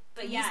 buddy.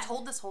 But And yeah, he's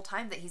told this whole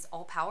time that he's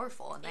all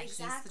powerful and that he's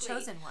the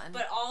chosen one.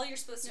 But all you're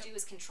supposed to do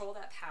is control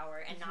that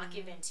power and not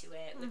give into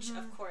it, which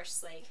of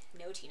course, like,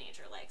 no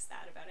teenager likes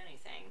that about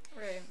anything.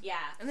 Right. Yeah.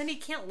 And then he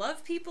can't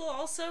love people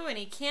also, and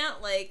he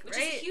can't, like, Which is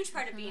a huge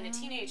part of being a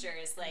teenager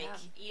is, like,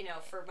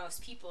 for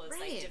most people, it's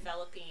Right. like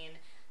developing,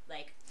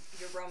 like,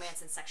 your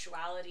romance and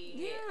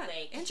sexuality,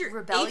 like, and your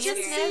Rebelliousness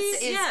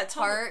agency. is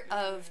part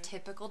of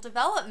typical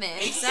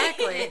development.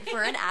 Exactly.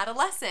 For an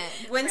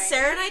adolescent. When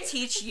Sarah and I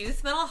teach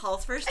youth mental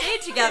health first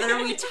aid together,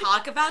 we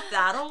talk about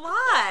that a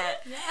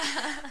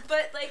lot.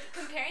 But, like,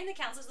 comparing the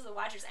councils to the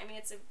Watchers, I mean,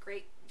 it's a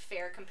great,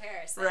 fair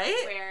comparison.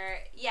 Right?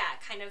 Where,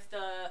 kind of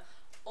the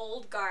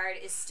old guard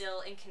is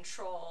still in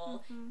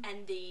control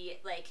and the,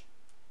 like,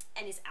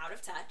 and is out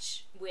of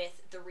touch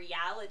with the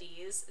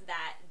realities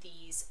that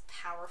these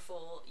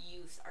powerful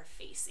youth are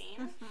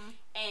facing.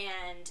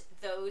 And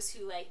those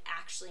who, like,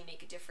 actually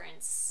make a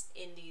difference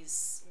in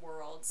these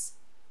worlds,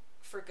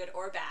 for good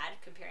or bad,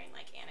 comparing,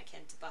 like,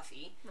 Anakin to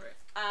Buffy, Right.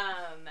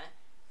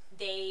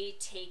 they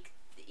take,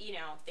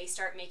 they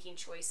start making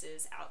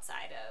choices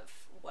outside of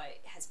what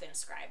has been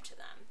ascribed to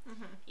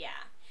them. Yeah.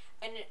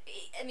 And,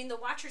 I mean, the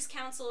Watchers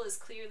Council is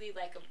clearly,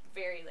 like, a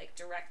very, like,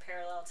 direct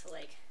parallel to,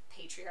 like,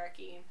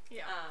 patriarchy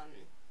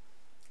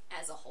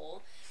as a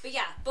whole. But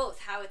yeah,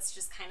 both, how it's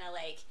just kind of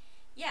like,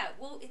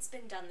 well, it's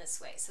been done this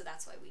way, so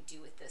that's why we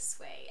do it this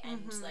way,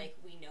 and like,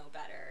 we know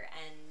better,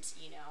 and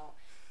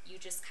you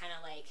just kind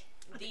of like,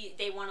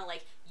 they want to,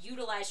 like,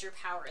 utilize your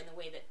power in the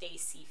way that they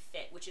see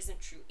fit, which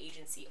isn't true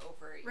agency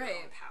over your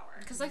own power.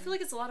 Because I feel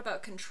like it's a lot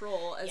about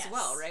control as Yes.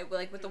 well, right?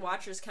 Like with the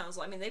Watchers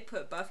Council, I mean, they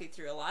put Buffy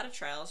through a lot of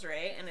trials,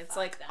 right? And it's Fuck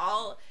like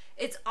them.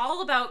 it's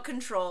all about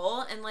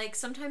control, and like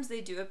sometimes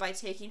they do it by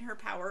taking her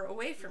power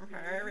away from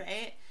her,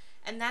 right?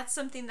 And that's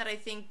something that I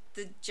think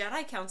the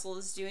Jedi Council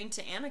is doing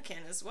to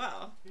Anakin as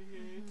well.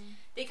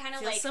 They kind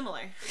of Feels like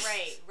similar.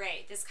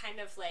 right, this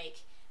kind of like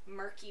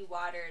murky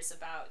waters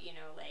about,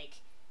 like,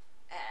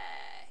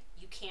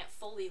 you can't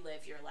fully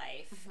live your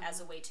life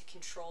as a way to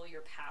control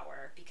your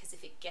power, because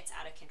if it gets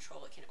out of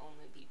control, it can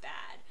only be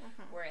bad.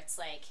 Where it's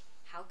like,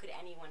 how could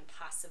anyone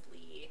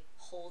possibly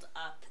hold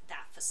up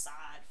that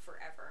facade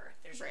forever?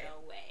 There's no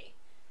way.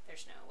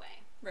 There's no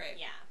way. Right.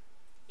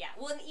 Yeah.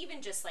 Well, and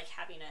even just like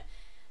having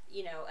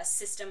a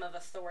system of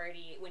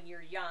authority when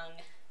you're young,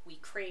 we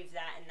crave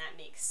that, and that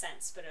makes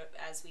sense. But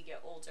as we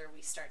get older,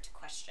 we start to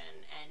question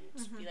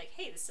and be like,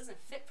 hey, this doesn't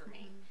fit for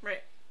me.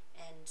 Right.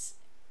 And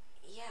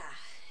yeah,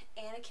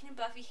 Anakin and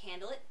Buffy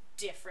handle it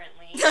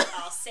differently.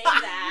 I'll say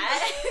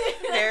that.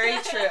 Very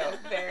true.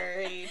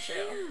 Very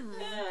true.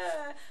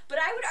 But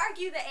I would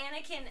argue that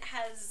Anakin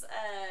has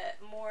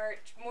more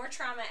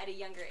trauma at a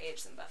younger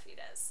age than Buffy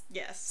does.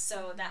 Yes.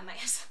 So that might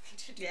have something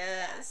to do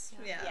Yes.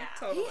 with that. Yeah. Yeah.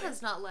 Totally. He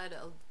has not led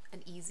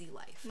an easy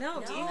life. No,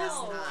 he has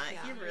No. not.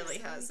 Yeah. He really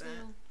hasn't.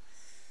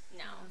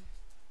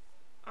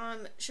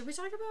 No. Should we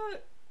talk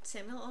about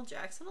Samuel L.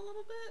 Jackson a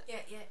little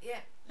bit? Yeah.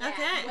 Yeah.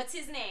 Okay. What's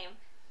his name?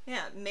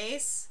 Yeah,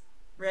 Mace,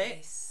 right?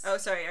 Mace. Oh,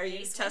 sorry. Are you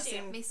Mace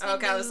testing? Windu. Mace Oh,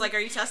 okay, I was Windu. like, are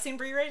you testing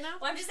Brie right now?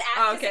 Well, I'm just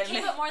Oh, asking, because okay.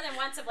 it came up more than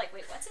once of like,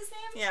 wait, what's his name?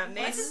 Yeah, What's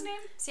Mace. his name?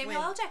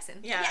 Samuel L. Jackson.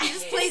 Yeah. He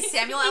just plays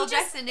Samuel L.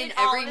 Jackson in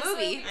all every of his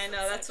movie. movies. I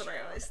know, that's what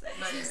I always think.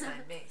 Minus 9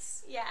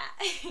 Mace. Yeah.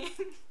 I don't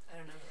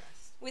know the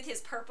rest. With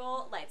his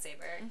purple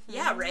lightsaber.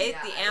 Yeah, right?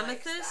 Yeah, the I like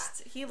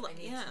amethyst. that. He, I need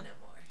yeah. to know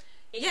more.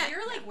 Yeah.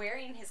 You're like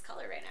wearing his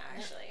color right now,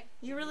 actually.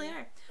 You really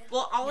are.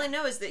 Well, all I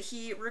know is that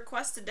he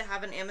requested to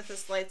have an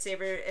amethyst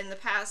lightsaber. In the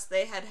past,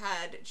 they had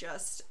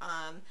just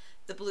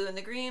the blue and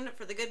the green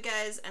for the good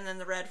guys, and then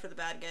the red for the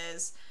bad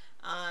guys.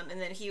 And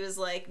then he was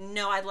like,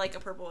 no, I'd like a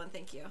purple one,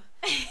 thank you.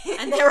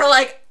 And they were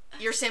like,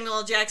 you're Samuel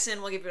L.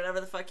 Jackson, we'll give you whatever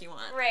the fuck you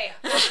want. Right.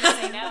 Not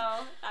gonna say no.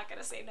 Not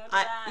gonna say no to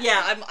that.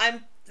 Yeah,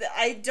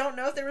 I don't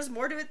know if there was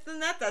more to it than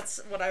that. That's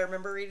what I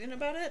remember reading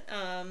about it.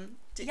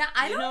 Do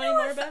I you don't know any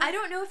more about it? I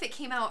don't know if it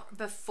came out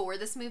before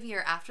this movie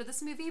or after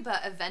this movie,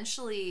 but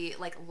eventually,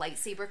 like,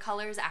 lightsaber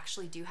colors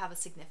actually do have a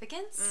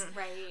significance.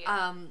 Right.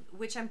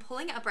 Which I'm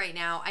pulling up right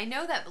now. I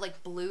know that,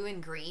 like, blue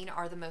and green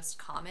are the most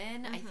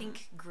common. I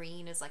think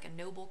green is, like, a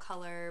noble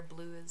color.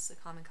 Blue is a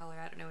common color.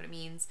 I don't know what it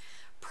means.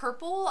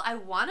 Purple, I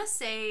want to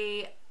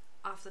say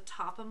off the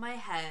top of my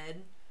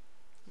head.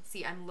 Let's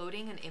see, I'm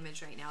loading an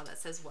image right now that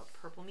says what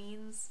purple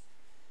means.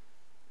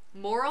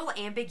 Moral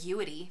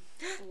ambiguity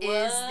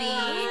is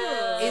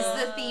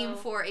the theme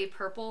for a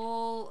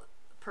purple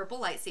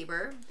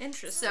lightsaber.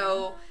 Interesting.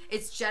 So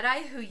it's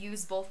Jedi who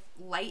use both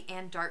light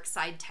and dark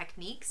side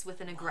techniques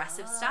with an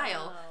aggressive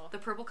style. The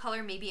purple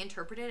color may be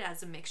interpreted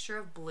as a mixture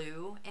of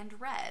blue and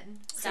red.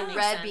 So That makes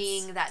red sense.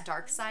 being that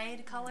dark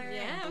side color,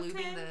 Yeah, and blue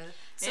being okay.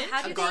 the So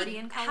how do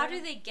guardian they color. how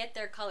do they get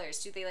their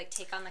colors? Do they like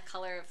take on the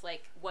color of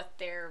like what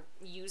their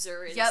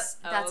user is? Yep,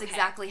 Oh, that's okay.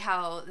 exactly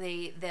how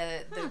the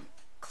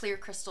clear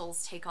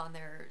crystals take on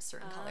their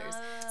certain colors.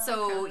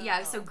 So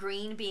so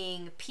green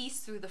being peace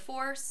through the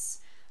force,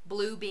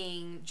 blue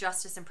being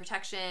justice and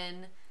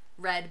protection,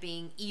 red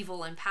being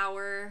evil and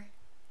power,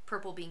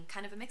 purple being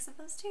kind of a mix of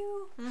those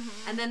two.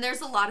 And then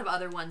there's a lot of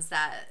other ones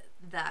that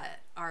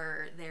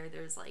are there.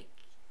 There's like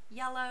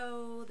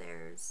yellow,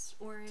 there's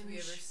orange. Do we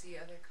ever see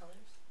other colors?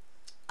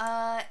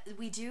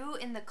 We do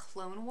in the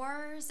Clone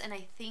Wars, and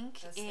I think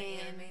That's the in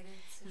animated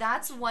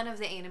that's one of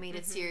the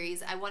animated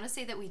series. I want to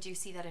say that we do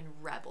see that in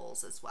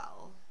Rebels as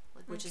well,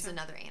 which is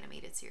another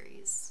animated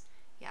series.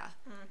 Yeah.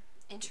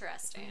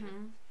 Interesting.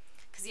 Mm-hmm.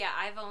 Because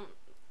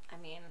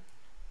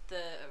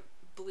the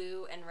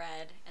blue and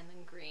red and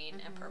then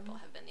green and purple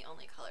have been the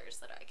only colors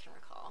that I can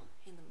recall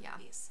in the Yeah.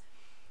 movies.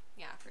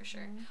 Yeah, for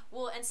sure.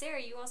 Well, and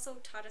Sarah, you also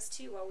taught us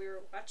too while we were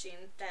watching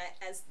that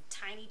as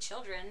tiny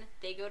children,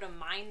 they go to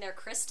mine their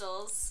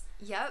crystals,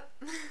 Yep.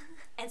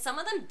 and some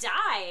of them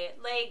die.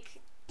 Like,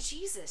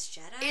 Jesus,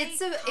 Jedi,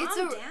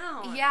 calm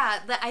down. Yeah,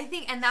 I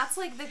think, and that's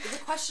like the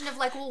question of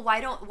like, well,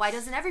 why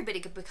doesn't everybody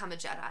become a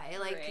Jedi?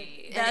 Like,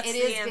 Right. and That's it the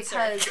is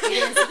answer.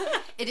 because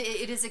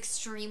it is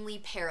extremely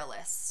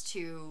perilous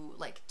to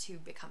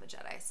become a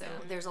Jedi. So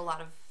there's a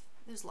lot of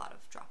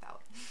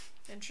dropout.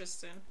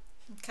 Interesting.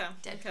 Okay.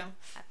 Dead. Okay.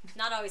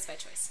 Not always by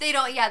choice. They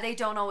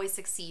don't always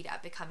succeed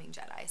at becoming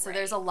Jedi. So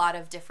there's a lot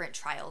of different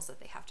trials that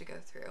they have to go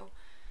through.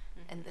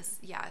 And this,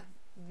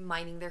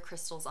 mining their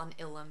crystals on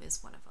Ilum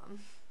is one of them.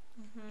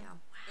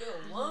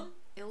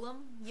 Ilum?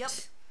 Yep.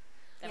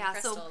 Them Yeah,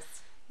 crystals.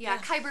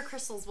 Kyber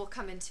crystals will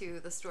come into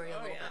the story a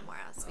little bit more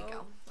as we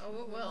go.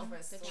 Oh, it will.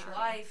 Crystal It sure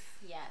Life.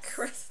 Yes.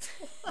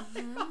 Crystal.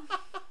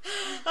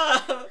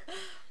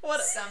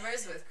 What?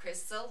 Summers with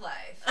Crystal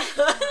Life.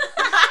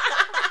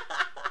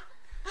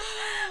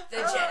 The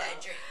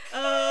Jedi drink.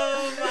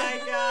 Oh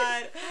my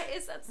god.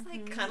 That's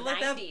like Kinda like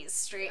that- 90s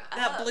straight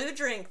That up. blue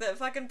drink that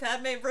fucking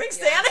Padme brings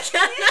to Yeah.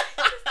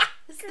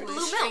 Anakin.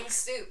 Blue string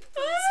soup.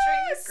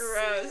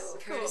 Gross.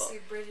 Courtesy Cool.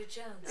 of Bridget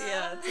Jones.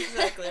 Yeah, that's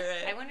exactly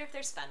I right. wonder if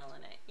there's fennel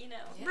in it, you know.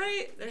 Yeah.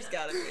 Right? There's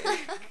gotta be.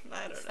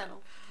 I don't know.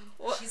 Fennel.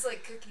 What? She's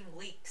like cooking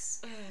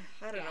leeks.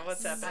 I don't know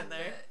what's happening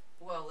there.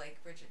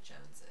 Like Bridget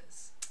Jones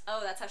is.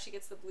 Oh, that's how she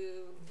gets the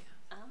blue.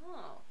 Yeah.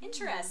 Oh,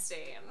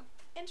 interesting.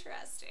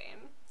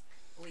 Interesting.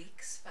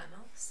 Leeks,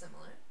 fennel,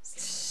 similar.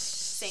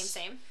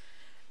 Same.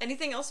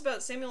 Anything else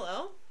about Samuel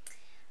L?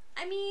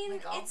 I mean,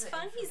 Like, all it's the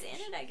fun he's in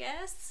information. it, I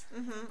guess.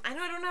 Mm-hmm. I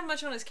know I don't have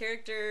much on his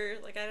character.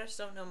 Like, I just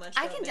don't know much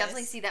I about can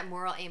definitely Mace. see that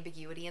moral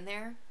ambiguity in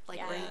there, like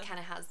where he Yeah. kind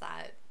of has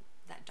that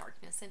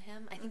darkness in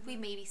him. I think we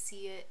maybe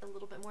see it a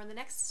little bit more in the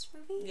next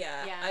movie.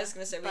 Yeah, Yeah. I was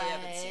gonna say we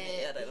haven't seen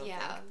it yet. I don't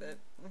Yeah. think, but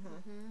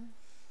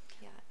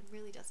Yeah, it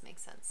really does make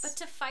sense. But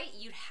to fight,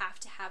 you'd have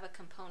to have a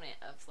component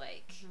of,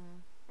 like,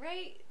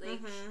 right?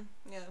 Like,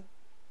 yeah,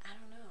 I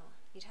don't know.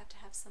 You'd have to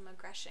have some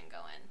aggression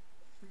going.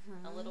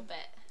 A little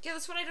bit. yeah.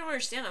 That's what I don't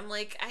understand. I'm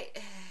like,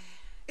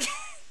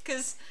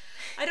 because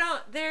I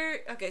don't.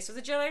 They're okay. So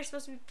the Jedi are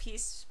supposed to be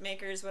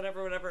peacemakers,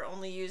 whatever.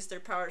 Only use their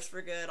powers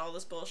for good. All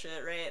this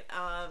bullshit, right?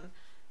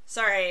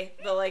 Sorry,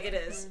 but like it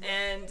is,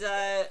 and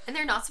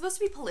they're not supposed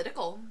to be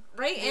political.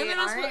 right, and they're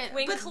not aren't. supposed,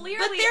 When but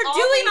clearly they're all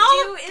doing they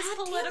all do is God damn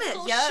it.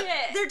 political Yep.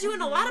 shit. They're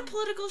doing a lot of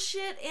political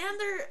shit, and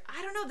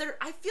I don't know,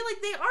 I feel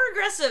like they are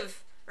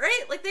aggressive,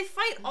 right? Like they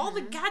fight all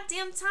the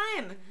goddamn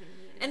time.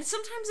 And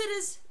sometimes it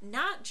is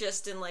not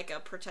just in like a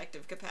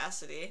protective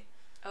capacity.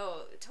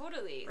 Oh,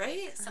 totally.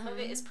 Right? Like, some of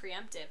it is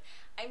preemptive.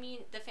 I mean,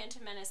 The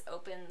Phantom Menace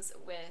opens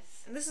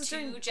with And this is two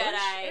during Bush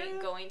Jedi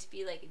era? going to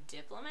be like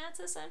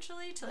diplomats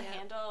essentially to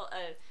handle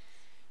a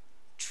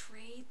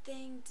trade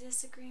thing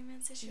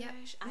disagreement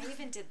situation. I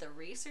even did the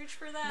research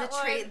for that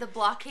one. The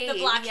blockade. The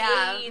blockade,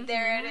 Yeah.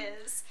 there it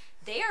is.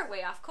 They are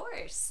way off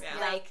course. Yeah.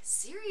 Like,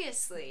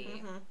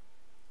 seriously.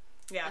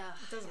 Yeah, Ugh.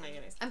 it doesn't make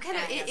any sense. I'm kind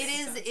of. Yeah, It makes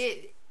is.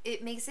 sense.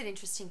 It makes it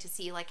interesting to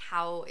see like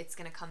how it's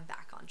gonna come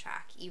back on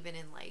track, even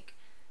in like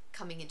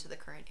coming into the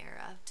current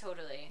era.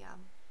 Totally. Yeah.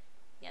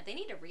 Yeah, they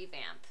need a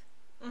revamp.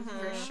 Mm-hmm.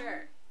 For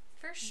sure.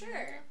 For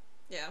sure.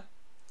 Yeah.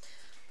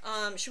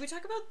 Should we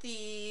talk about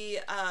the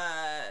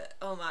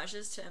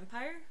homages to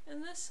Empire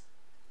in this?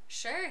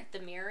 Sure. The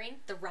mirroring,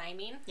 the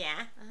rhyming.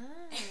 Yeah.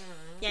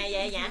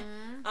 Yeah.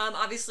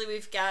 Obviously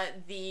we've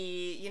got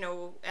the,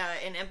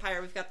 in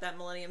Empire we've got that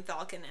Millennium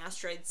Falcon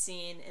asteroid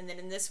scene, and then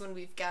in this one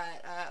we've got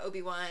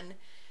Obi-Wan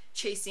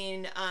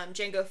chasing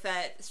Jango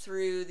Fett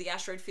through the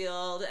asteroid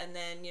field, and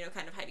then,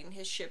 kind of hiding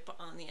his ship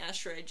on the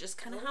asteroid, just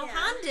kind of how yeah.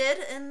 Han did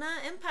in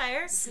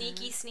Empire.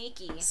 Sneaky,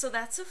 sneaky. So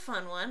that's a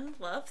fun one.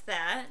 Love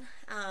that.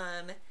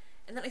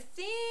 And then I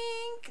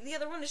think the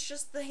other one is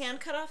just the hand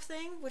cut off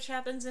thing, which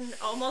happens in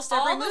almost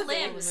every All the movie.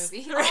 limbs.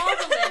 movie. All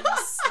the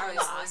limbs are Always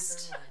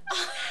lost.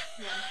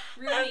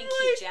 Ruining I'm cute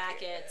like,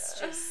 jackets.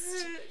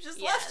 Just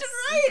left yes.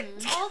 and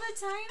right. all the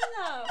time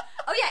though.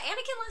 Oh yeah,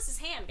 Anakin lost his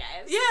hand,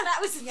 guys. Yeah. That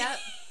was the Yep. thing.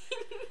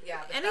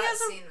 Yeah, but And he that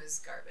has a- scene was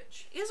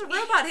garbage. He has a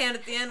robot hand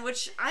at the end,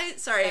 which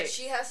That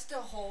she has to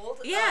hold.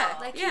 Yeah,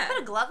 Like, yeah. can you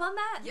put a glove on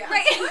that? Yeah.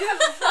 Right.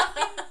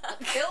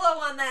 A pillow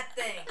on that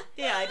thing.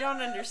 Yeah, I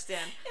don't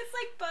understand. It's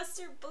like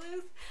Buster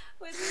Bluth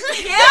with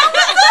Yeah, with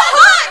the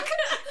hook!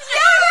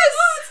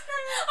 Yes!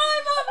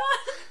 I'm a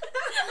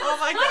Oh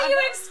my What God. do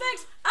you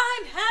expect?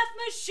 I'm half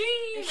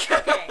machine.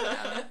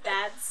 Okay.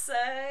 That's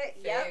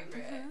yep.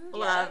 Favorite.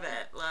 Love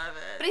it, love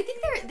it. But I think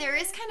there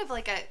is kind of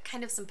like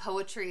some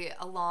poetry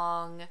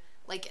along,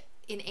 like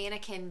in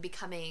Anakin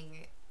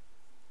becoming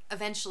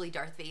eventually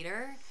Darth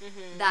Vader.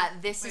 That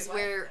this is what?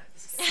 where. No,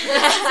 just This kidding.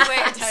 is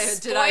where did I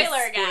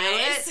Spoiler, spoil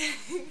guys.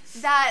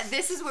 it? That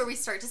this is where we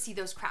start to see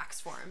those cracks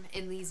form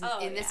in this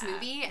yeah.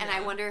 movie, and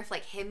I wonder if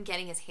like him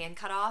getting his hand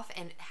cut off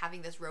and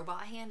having this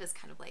robot hand is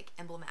kind of like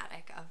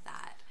emblematic of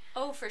that.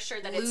 Oh, for sure.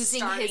 That it's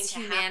Losing starting his to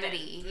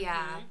humanity. happen.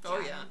 Yeah.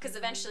 Oh, yeah. Because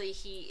eventually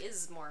he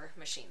is more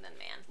machine than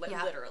man,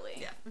 Yeah. literally.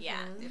 Yeah. Yeah.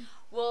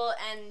 Well,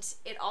 and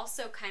it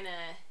also kind of,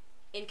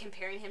 in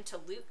comparing him to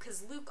Luke,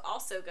 because Luke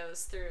also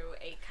goes through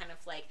a kind of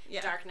like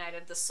Dark Night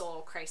of the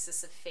Soul,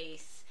 crisis of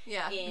faith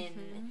Yeah.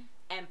 in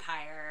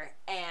Empire,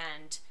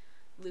 and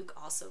Luke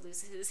also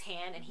loses his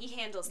hand, and he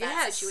handles that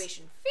Yes.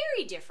 situation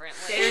very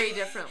differently. Very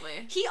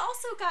differently. He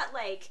also got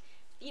like,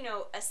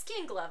 a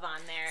skin glove on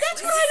there.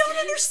 That's Like, what I don't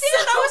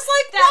understand. I was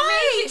like, that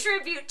why? may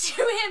contribute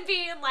to him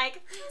being like,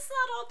 it's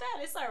not all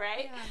bad, it's all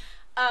right.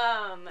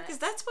 Because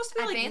that's supposed to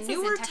be like Advances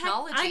in newer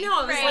technology. I know.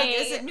 I was like, Right.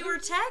 is it newer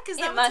tech? Is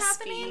It that what's must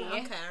happening? be. Okay,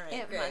 all right.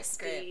 It great, must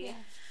great. be.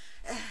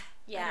 I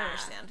Yeah. don't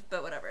understand,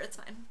 but whatever, it's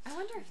fine. I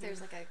wonder if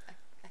there's like a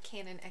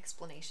canon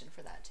explanation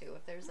for that too.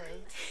 If there's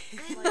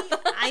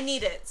a I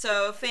need it.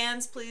 So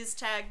fans, please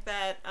tag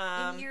that.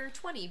 in year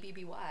 20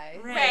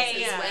 BBY. Right,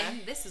 yeah.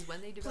 This is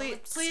when they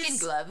developed Please skin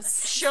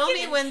gloves. Show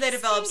me when they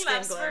developed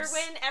skin gloves. for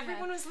when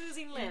everyone was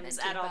losing limbs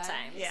Invented at all by-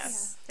 times.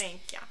 Yes,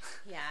 thank you.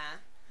 Yeah.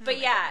 Oh But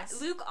my yeah,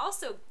 goodness. Luke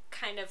also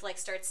kind of like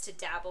starts to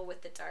dabble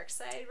with the dark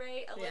side,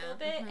 right? A little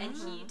bit. And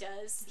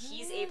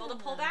he's able to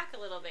pull back a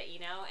little bit,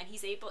 and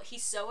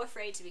he's so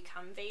afraid to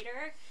become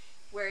Vader,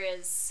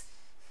 whereas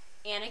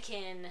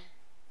Anakin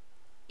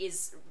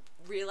is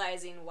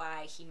realizing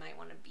why he might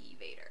want to be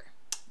Vader.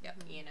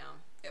 Yep.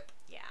 Yep.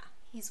 Yeah.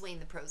 He's weighing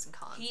the pros and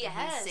cons. He and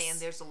has. He's saying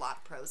there's a lot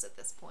of pros at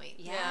this point.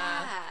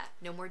 Yeah.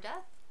 No more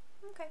death?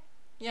 Okay.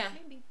 Yeah.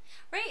 Maybe.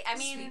 Right? I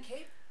mean, Sweet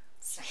cape.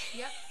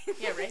 Yep.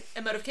 Yeah, right.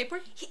 Emotive cape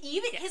work? His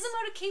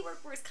emotive cape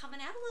work was coming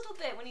out a little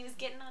bit when he was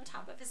getting on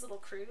top of his little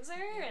cruiser,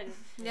 and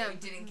Yeah. We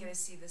didn't get to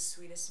see the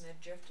sweetest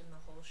midriff in the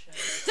whole show.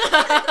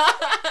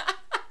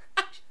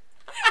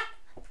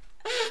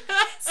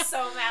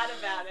 so mad mad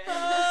about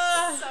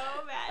it.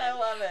 So mad. I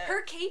love it.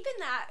 Her cape in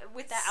that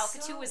with that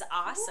outfit too was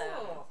awesome.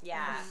 cool.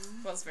 Yeah.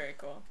 It was very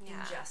cool.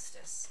 Yeah.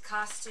 Injustice.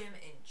 Costume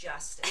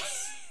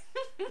injustice.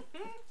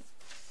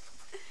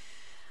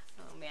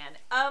 Oh man.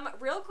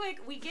 Real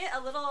quick, we get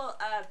a little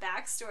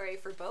backstory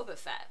for Boba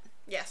Fett.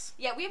 Yes.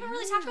 Yeah, we haven't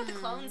really talked about the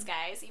clones,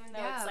 guys, even though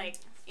Yeah. it's like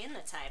in the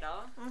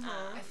title.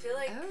 I feel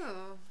like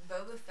Oh.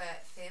 Boba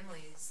Fett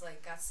family's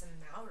like got some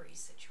Maori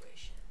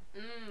situation.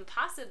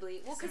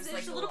 Possibly. Well, because Sounds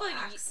there's like a little a bit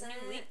little of accent.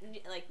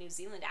 like New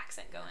Zealand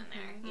accent going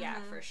there. Yeah,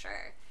 for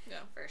sure. Yeah.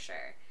 For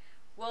sure.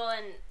 Well,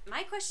 and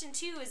my question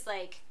too is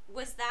like,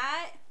 was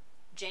that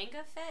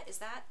Jango Fett? Is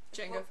that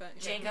Jango Fett.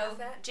 Jango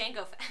Fett?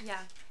 Jango Fett. Yeah.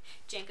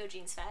 Jango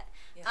Jeans Fett.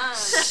 Yeah.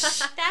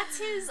 That's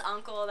his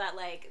uncle that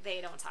like they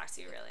don't talk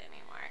to really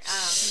anymore.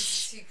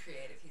 He's too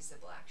creative. He's the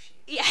black sheep.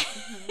 Yeah.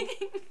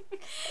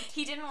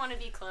 He didn't want to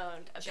be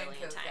cloned a billion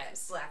JNCO Fett,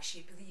 times. black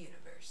sheep of the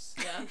universe.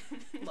 Yeah.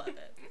 Love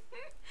it.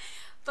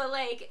 But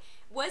like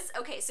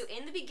so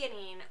in the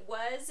beginning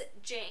was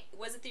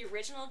it the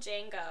original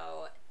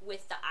Jango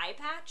with the eye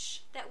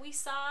patch that we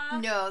saw?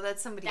 No,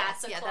 that's somebody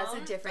That's else. a Yeah, that's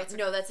clone? a different. That's a-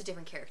 No, that's a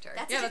different character.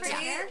 That's Yeah, a that's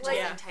different a- character. Like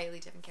Yeah. an entirely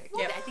different character.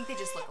 Yeah, I think they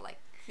just look alike.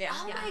 Yeah.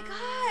 Oh my Yeah.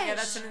 gosh. Yeah,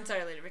 that's an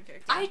entirely different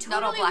character. I totally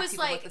Not all black was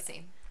people like look the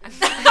same.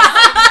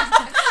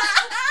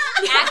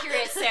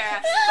 accurate, Sarah.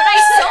 But I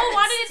so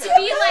wanted it to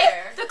be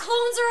Fair. like the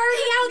clones are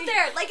already out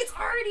there. Like it's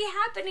already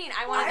happening.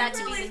 I wanted I that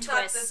to really be the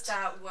thought twist.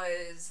 that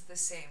was the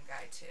same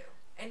guy too,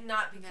 and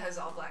not because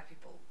No. all black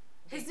people.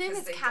 His name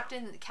because is they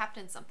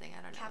Captain something.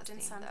 I don't know Captain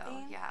his name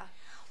something? though. Yeah.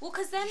 Well,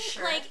 because then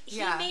Sure. like he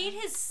Yeah. made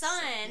his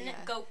son Yeah.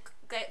 go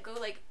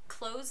like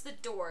close the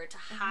door to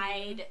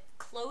hide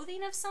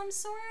clothing of some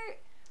sort.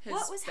 His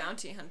What was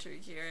bounty hunter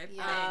gear, I think.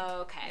 Yeah.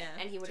 Oh, okay. Yeah.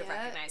 And he would have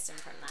Yeah. recognized him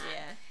from that.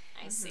 Yeah.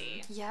 I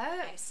see.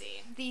 Yeah. I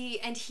see.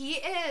 And he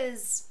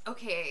is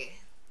okay.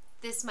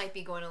 This might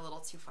be going a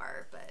little too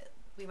far, but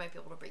we might be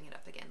able to bring it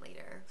up again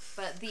later.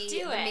 But the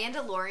Do it.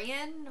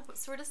 Mandalorian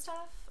sort of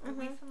stuff. Are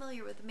we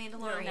familiar with the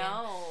Mandalorian?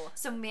 No.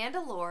 So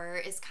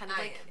Mandalore is kind of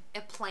I like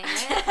am. a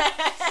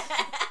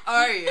planet.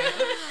 Are you?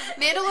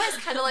 Mandalore is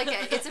kind of like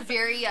it's a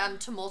very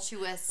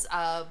tumultuous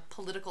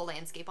political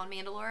landscape on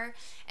Mandalore,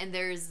 and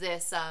there's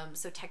this.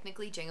 So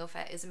technically, Jango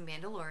Fett is a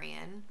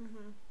Mandalorian,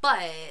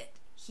 but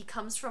he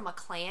comes from a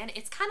clan.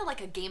 It's kind of like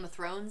a Game of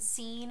Thrones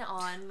scene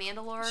on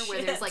Mandalore, where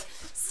there's Shit. like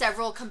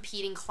several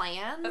competing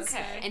clans.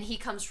 Okay. And he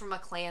comes from a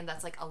clan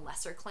that's like a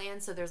lesser clan.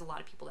 So there's a lot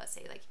of people that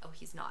say like, oh,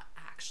 he's not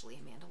actually a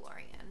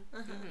Mandalorian.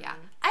 Yeah,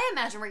 I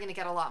imagine we're gonna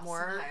get a lot Some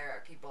more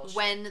hierarchy bullshit.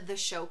 when the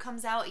show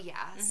comes out.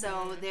 Yeah.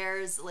 So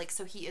there's like,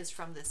 so he is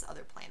from this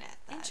other planet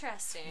that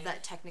Interesting.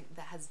 that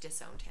has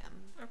disowned him.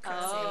 Okay.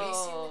 Have you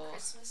seen Oh. the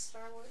Christmas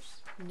Star Wars?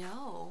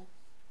 No.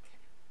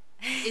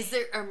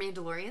 Are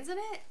Mandalorians in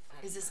it?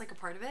 Is this like a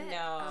part of it? No.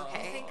 I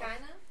Okay. think I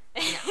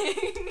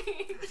know.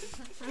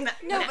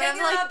 No, but I'm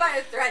Hanging like- on by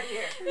a thread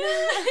here.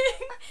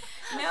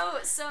 No,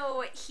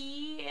 so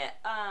he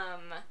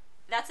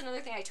that's another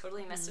thing I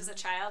totally missed as a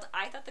child.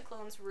 I thought the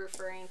clones were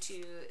referring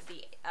to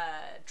the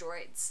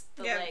droids.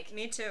 The Yeah, like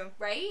me too.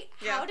 right?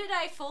 Yeah. How did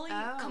I fully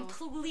Oh.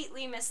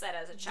 completely miss that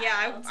as a child?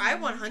 Yeah, I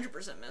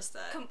 100% missed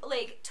that.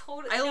 Like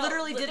totally. I no,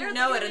 literally they're didn't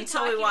know it literally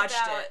until we talking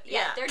watched about- it. Yeah,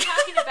 Yeah. they're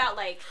talking about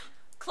like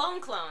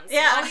clones.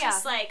 Yeah. Not Oh,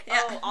 just like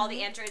Yeah. oh, all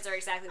the androids are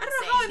exactly the I don't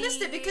same. know how I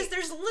missed it because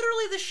there's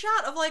literally the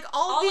shot of like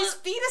all All these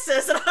of-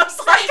 fetuses, and I was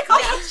like,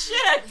 "Oh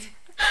shit!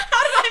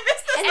 How did I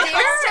miss this?" And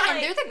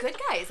And they're the good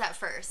guys at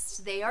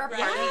first. They are part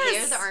of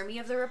Yes. they're the army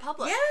of the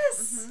Republic.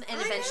 Yes, And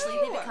I eventually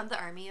know. they become the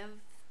army of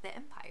the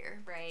Empire.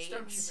 right.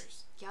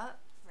 Stormtroopers. Yup.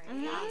 Right.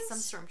 Yeah, some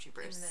In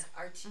stormtroopers. the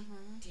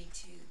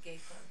RTD2 gay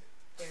club,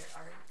 there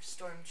are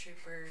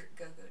stormtrooper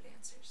go-go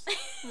dancers.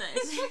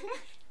 Nice.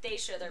 They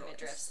show their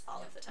midriffs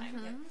all of the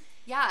time. Yep.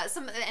 Yeah,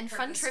 and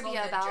fun Purposeful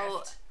trivia about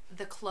midriff.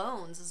 the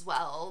clones as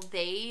well.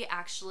 They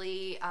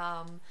actually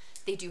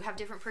they do have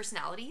different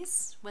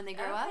personalities when they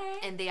grow up,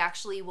 Okay. and they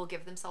actually will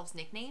give themselves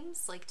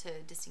nicknames like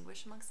to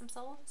distinguish amongst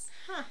themselves.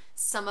 Huh.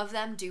 Some of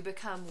them do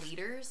become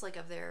leaders like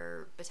of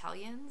their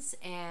battalions,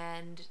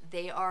 and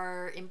they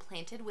are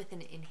implanted with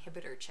an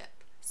inhibitor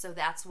chip. So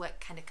that's what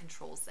kind of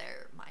controls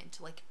their mind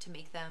to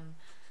make them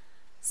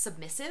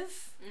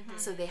submissive.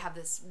 So they have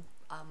this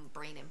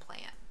brain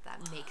implant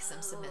that makes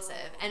them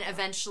submissive, and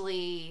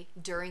eventually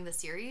during the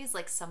series,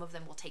 like some of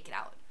them will take it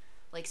out,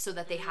 like so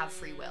that they have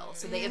free will.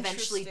 So they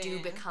eventually do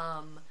Interesting.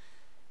 become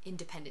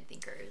independent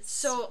thinkers.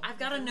 So I've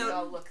got a They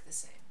all note. look the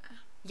same.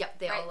 Yep,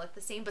 they all Right. look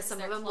the same, but 'Cause some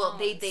of they're them will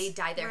they clones.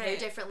 dye their hair Right.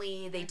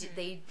 differently. They do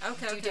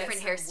Okay. different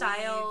Some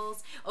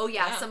hairstyles. Oh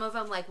yeah, Yeah. some of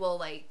them will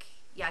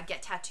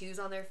get tattoos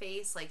on their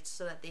face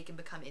so that they can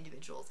become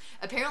individuals.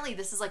 Apparently,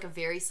 this is like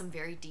some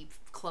very deep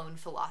clone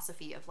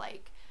philosophy of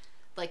like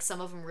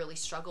some of them really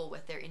struggle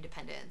with their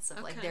independence of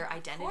like Okay. their Of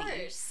identity.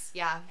 course.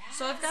 Yeah.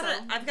 So I've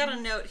got a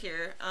note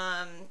here.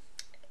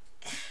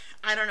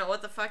 I don't know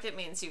what the fuck it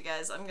means, you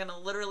guys. I'm gonna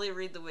literally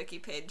read the wiki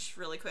page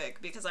really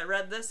quick because I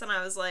read this and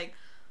I was like,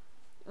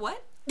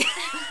 what?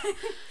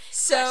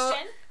 So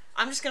Question?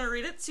 I'm just gonna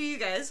read it to you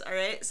guys,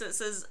 alright? So it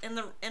says,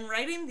 in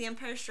writing The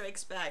Empire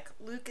Strikes Back,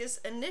 Lucas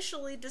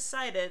initially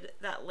decided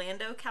that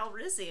Lando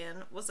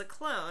Calrissian was a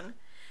clone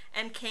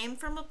and came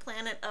from a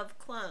planet of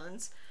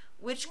clones,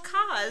 which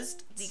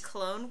caused the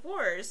Clone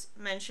Wars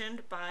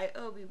mentioned by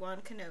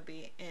Obi-Wan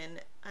Kenobi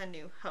in A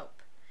New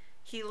Hope.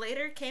 He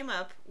later came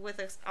up with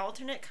an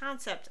alternate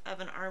concept of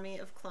an army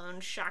of clone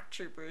shock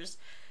troopers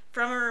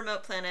from a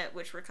remote planet,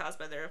 which were caused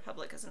by the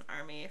Republic as an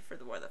army for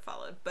the war that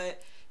followed.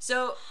 But,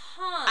 so,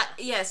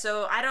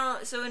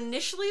 so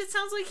initially it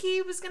sounds like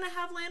he was gonna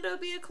have Lando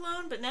be a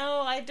clone, but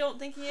now I don't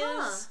think he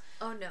is.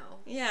 Oh no.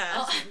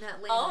 Yeah.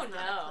 Oh,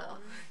 no.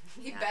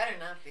 He better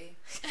not be.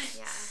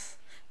 Yeah.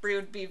 Brie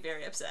would be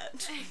very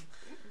upset.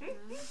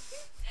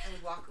 I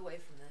would walk away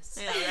from this.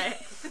 Yeah, right?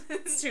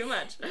 It's too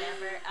much. Never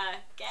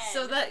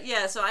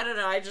again. So I don't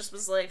know, I just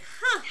was like,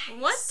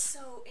 what?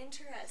 So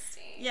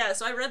interesting. Yeah,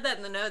 so I read that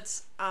in the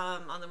notes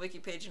on the wiki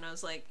page, and I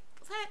was like,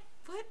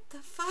 what the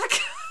fuck?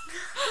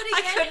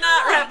 I could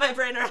not wrap my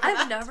brain around that.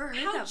 I've never heard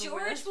How of it.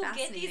 George That's will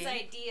get these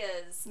fascinating.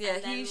 ideas Yeah,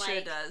 and then he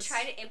sure does.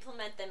 try to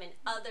implement them in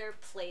other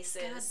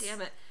places. God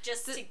damn it.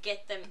 Just to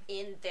get them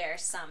in there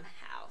somehow.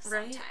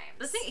 Right? Sometimes.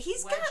 The thing,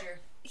 he's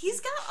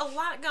Wedger. got a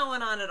lot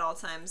going on at all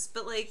times,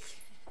 but like,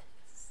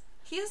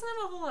 he doesn't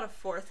have a whole lot of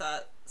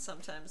forethought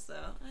sometimes,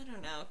 though. I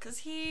don't know,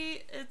 cause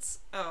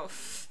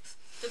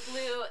The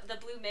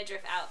blue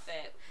midriff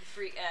outfit.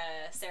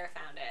 Sarah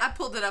found it. I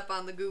pulled it up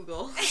on the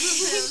Google.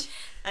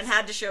 and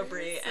had to show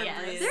Brie, and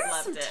Yes. Brie There's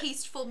loved some it.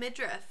 tasteful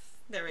midriff.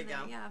 There we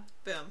go. Yeah.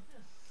 Boom.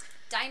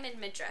 Diamond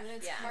midriff. And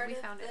it's Yeah. part we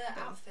of found the it.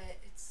 outfit.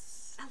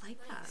 It's I like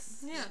nice.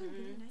 that. Yeah.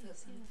 It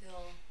doesn't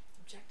feel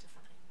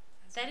objectifying.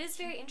 That is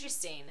very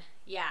interesting.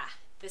 Yeah.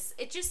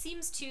 It just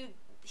seems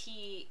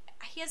he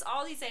has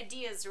all these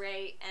ideas,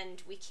 right?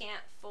 And we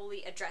can't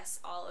fully address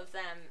all of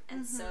them,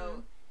 and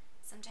so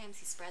sometimes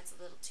he spreads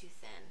a little too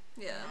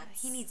thin. Yeah.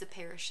 He needs a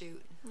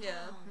parachute. Yeah.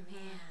 Oh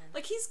man.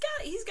 Like he's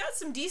got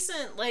some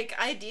decent like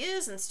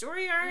ideas and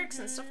story arcs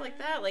and stuff like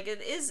that. Like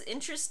it is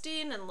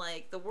interesting, and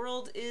like the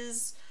world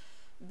is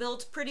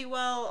built pretty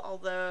well,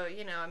 although,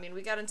 you know, I mean,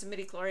 we got into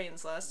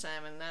midi-chlorians last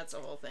time, and that's a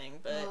whole thing,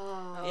 but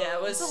yeah,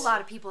 it was There's a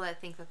lot of people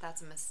that think that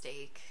that's a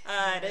mistake.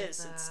 it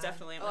is. It's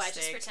definitely a Oh, mistake. I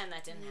just pretend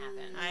that didn't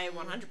happen. I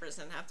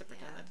 100% have to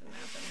pretend that didn't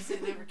happen.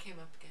 It never came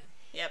up again.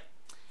 Yep.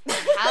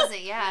 It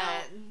hasn't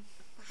yet.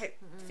 I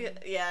feel,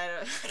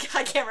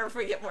 I can't remember if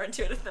we get more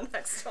into it in the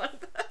next one.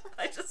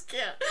 I just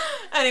can't.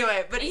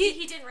 Anyway, but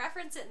he didn't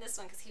reference it in this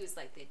one because he was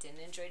like, they didn't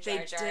enjoy Jar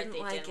They Jar, didn't they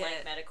like didn't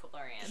it. like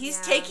midichlorians. he's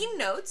Yeah. taking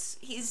notes.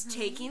 He's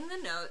taking the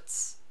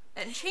notes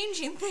and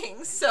changing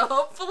things. So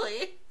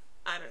hopefully,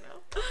 I don't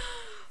know.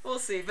 We'll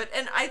see. But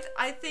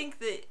I think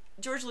that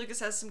George Lucas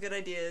has some good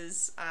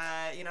ideas.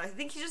 You know, I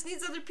think he just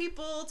needs other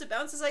people to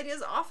bounce his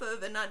ideas off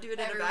of and not do it in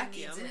a Everyone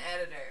vacuum. needs an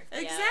editor.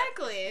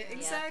 Exactly,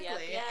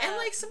 exactly. yep. And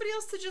like somebody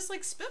else to just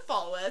like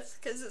spitball with,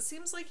 because it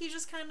seems like he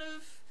just kind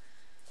of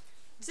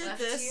did Left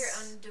this to your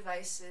own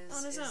devices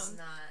on his is own.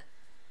 not.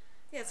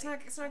 Yeah, it's not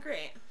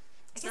great. I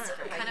It's guess not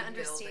I great. kind how of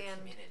you build a understand.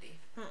 community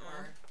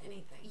or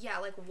anything. Yeah,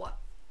 like what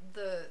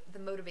the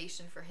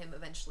motivation for him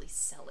eventually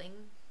selling.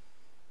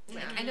 Like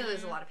Yeah. I know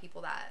there's a lot of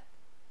people that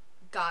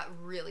got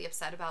really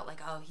upset about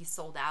like, oh, he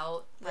sold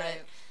out. But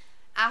Right.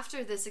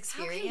 after this How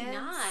experience, can he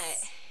not?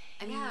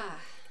 I mean, Yeah.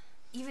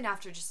 even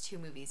after just 2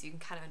 movies, you can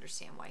kind of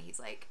understand why he's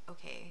like,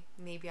 okay,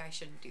 maybe I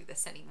shouldn't do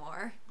this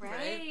anymore.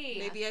 Right.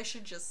 Maybe I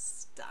should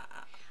just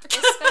stop.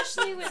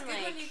 Especially when It's good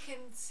like when you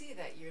can see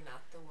that you're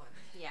not the one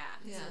yeah.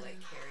 Yeah. to like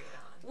carry it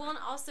on. Well, and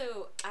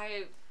also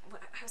I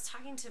was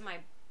talking to my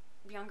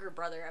younger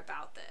brother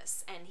about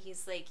this, and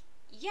he's like,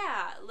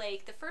 yeah,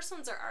 like the first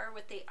ones are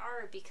what they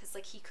are because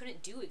like he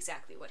couldn't do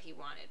exactly what he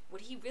wanted.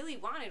 What he really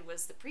wanted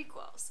was the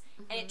prequels,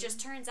 and it just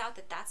turns out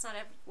that that's not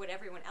what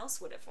everyone else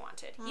would have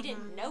wanted. He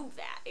didn't know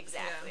that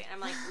exactly. Yeah.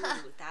 And I'm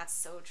like, ooh, that's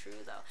so true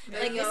though.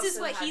 But Like he this is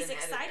also what had he's an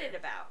excited editor.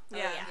 about. Yeah.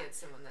 Oh, yeah. He had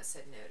someone that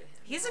said no to him.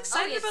 He's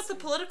excited yes. about the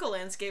political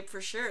landscape for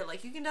sure.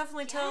 Like you can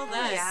definitely tell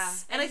that. Yeah.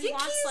 And I he think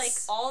wants he's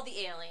like all the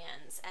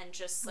aliens and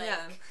just like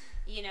Yeah.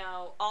 you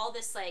know, all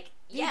this like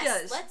He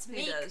yes, does. let's He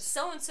make does.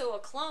 so and so a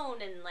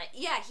clone and like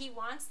yeah, he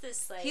wants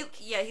this like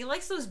he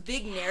likes those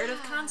big narrative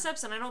Yeah.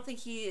 concepts, and I don't think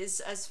he is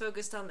as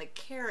focused on the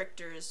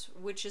characters,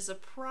 which is a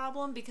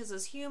problem because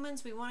as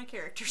humans we want a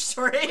character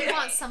story. We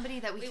want somebody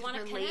that we We can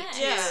wanna relate connect.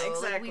 to. Yeah, Like,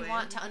 exactly. we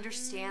want to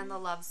understand the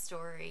love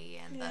story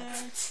and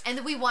Yeah.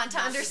 and we want to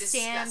Not be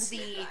understand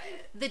disgusted by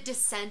it. the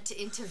descent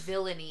into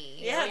villainy.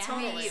 Yeah, Yeah.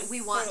 totally.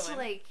 We want Totally. to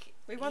like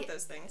We want yeah,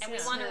 those things. and yeah.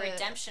 we want a Yeah.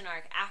 redemption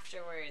arc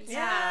afterwards.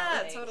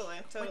 Yeah, like, totally.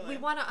 like we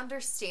want to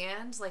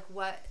understand like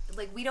what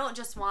like we don't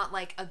just want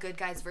like a good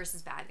guys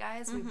versus bad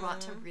guys. We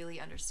want to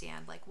really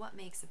understand like what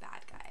makes a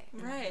bad guy.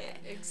 Right,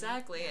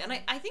 exactly. And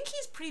I think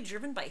he's pretty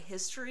driven by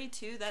history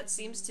too. That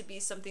seems to be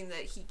something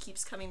that he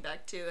keeps coming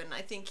back to, and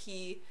I think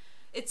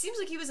it seems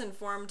like he was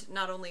informed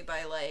not only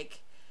by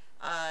like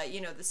you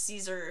know, the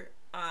Caesar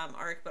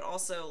arc, but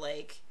also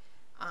like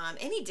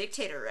any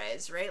dictator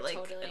rise, right? Like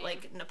Totally.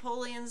 like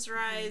Napoleon's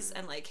rise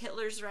and like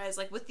Hitler's rise,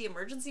 like with the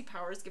emergency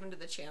powers given to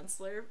the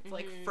chancellor,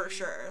 like for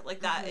sure,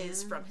 like that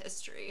is from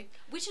history.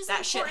 Which is That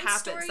an shit important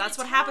happens. story That's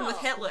to what happened with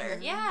tell. Hitler.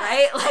 Yeah.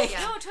 Right? Like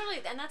No,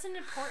 totally. And that's an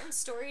important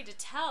story to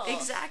tell.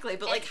 exactly.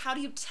 But like how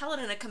do you tell it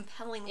in a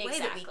compelling way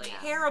that we Exactly.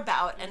 care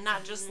about and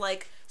not just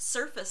like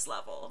surface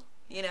level,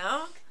 you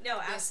know? No,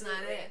 That's not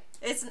absolutely. it.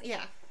 It's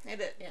it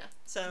is, yeah.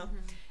 So,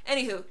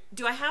 anywho,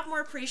 do I have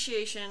more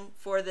appreciation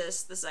for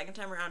this the second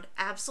time around?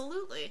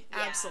 Absolutely,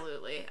 Yeah.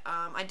 absolutely.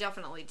 I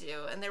definitely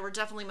do. And there were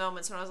definitely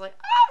moments when I was like,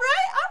 all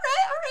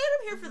right,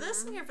 I'm here for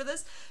this. I'm here for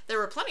this. There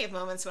were plenty of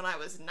moments when I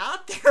was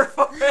not there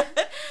for it.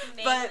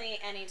 But Mainly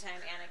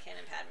anytime Anakin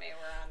and Padme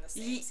were on the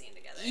same Ye- scene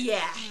together.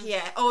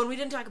 yeah. Oh, and we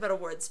didn't talk about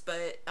awards,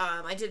 but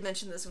I did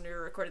mention this when we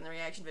were recording the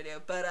reaction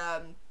video. But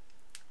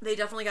they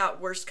definitely got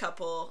worst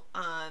couple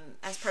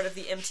as part of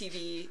the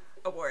MTV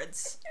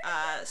awards.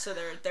 So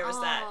there was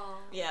that. Oh.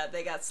 Yeah,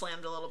 they got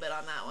slammed a little bit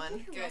on that one.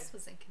 Who Good. else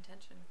was in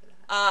contention for that?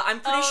 I'm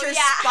pretty Oh, sure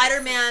yeah.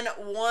 Spider-Man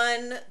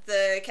won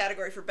the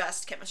category for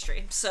best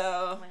chemistry.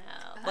 So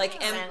Wow. like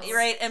That makes sense.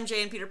 right,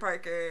 MJ and Peter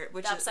Parker,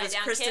 which The was upside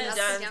down Kristen kiss. Dunst.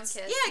 Upside down kiss,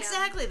 Yeah, yeah.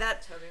 exactly.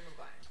 That Tobey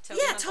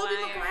Maguire. Tobey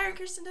Maguire and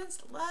Kristen Dunst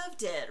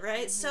loved it,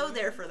 right? So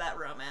there for that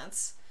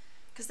romance.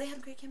 Because they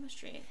had great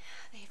chemistry.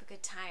 They have a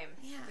good time.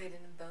 Yeah. They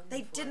didn't bone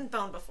They before. didn't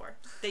bone before.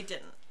 They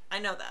didn't. I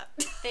know that.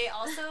 They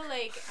also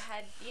like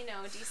had,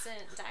 decent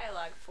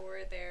dialogue for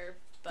their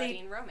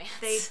budding romance.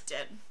 They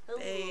did.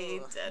 They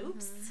Ooh. did.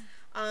 Oops.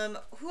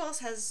 Who else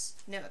has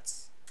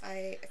notes?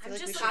 I feel I'm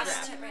like we just should looking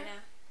wrap. at it right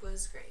now.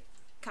 Was great.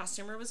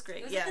 Costumer was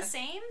great. Was yeah. it the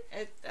same?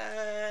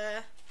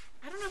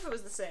 I don't know if it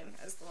was the same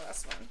as the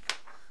last one.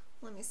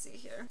 Let me see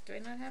here. Do I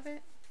not have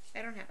it?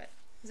 I don't have it.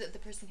 Was it the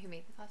person who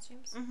made the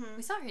costumes? Mhm.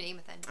 We saw her name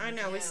at the end. I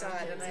know, we Yeah, saw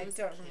it, and I can't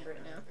don't remember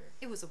it now.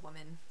 It was a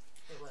woman.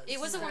 It was. It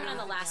was a woman on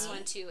the last Yeah.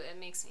 one too. It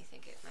makes me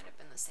think it might have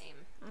been the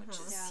same. Which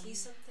is, Yeah. He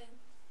something.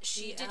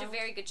 she did a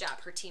very good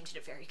job. Her team did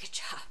a very good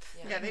job.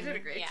 Yeah, they did a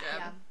great Yeah.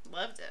 job.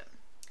 Loved it.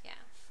 Yeah.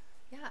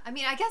 Yeah, I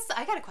mean, I guess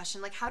I got a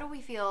question. Like, how do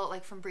we feel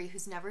like from Brie, who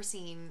has not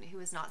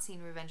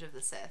seen Revenge of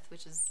the Sith,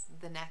 which is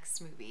the next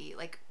movie?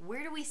 Like,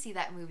 where do we see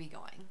that movie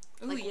going?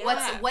 Ooh, Like,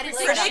 yeah. what is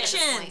it at this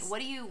Predictions. point? What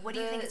do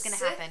you think is going to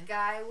Sith happen?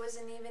 guy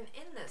wasn't even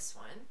in this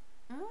one.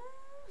 Mm.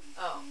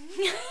 Oh,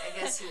 I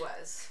guess he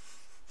was.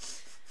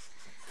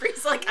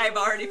 Bree's like, I've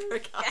already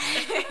forgotten.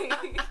 I've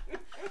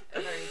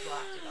already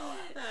blocked it all out.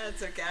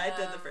 That's okay. I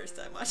did the first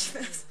time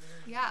watching this.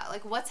 Yeah,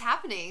 like what's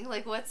happening?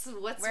 Like what's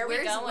Where are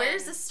we going?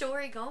 where's the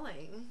story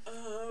going?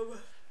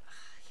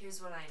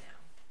 Here's what I know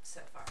so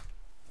far.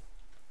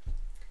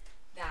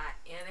 That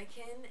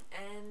Anakin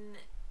and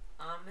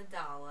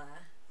Amidala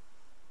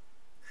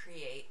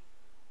create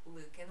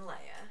Luke and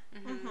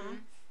Leia. Mm-hmm.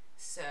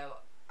 So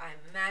I'm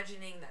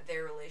imagining that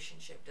their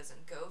relationship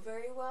doesn't go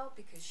very well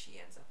because she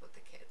ends up with the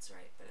kids,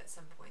 right? But at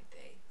some point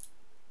they...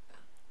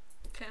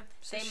 Okay.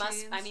 So They must.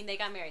 she's- I mean, they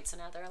got married, so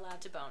now they're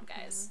allowed to bone,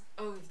 guys.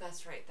 Oh,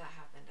 that's right. That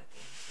happened at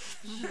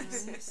the end.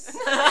 Jesus.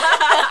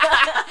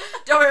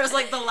 Don't worry, it was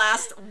like the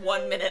last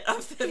 1 minute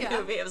of the Yeah.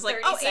 movie. It was like,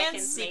 30 oh, and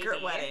seconds, secret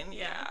maybe. wedding.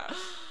 Yeah.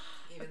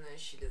 Even though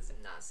she does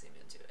not seem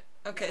into it.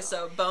 Okay,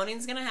 so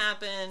boning's gonna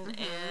happen,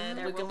 and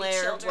There Luke will and be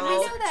Leia children. will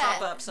I know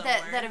pop up that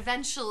somewhere. that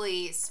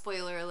eventually,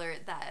 spoiler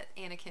alert, that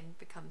Anakin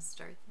becomes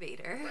Darth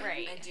Vader.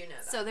 Right. I do know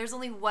that. So there's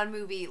only one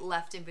movie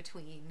left in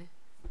between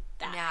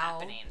That now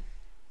happening.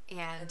 and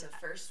and the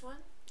first one?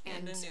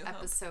 And A New Hope.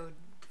 episode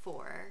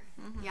 4.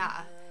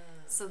 Yeah.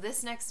 So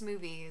this next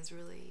movie is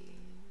really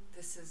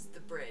This is the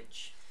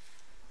bridge.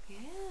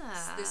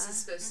 yeah. This is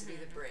supposed to be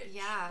the bridge.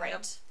 yeah.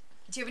 Right.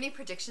 Do you have any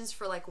predictions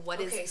for like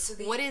what Okay, so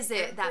the what is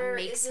it that Emperor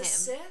makes is a him?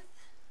 Sith,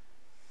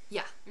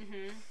 Yeah.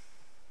 Mm-hmm.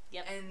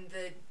 Yep. and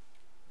the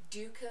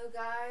Dooku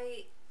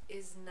guy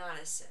is not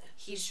a Sith.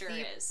 He sure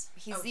the- is.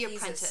 He's Oh, the he's a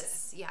apprentice.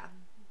 Sith. Yeah.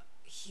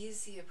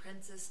 He's the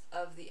apprentice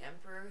of the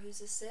Emperor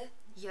who's a Sith.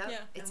 Yep. Yeah.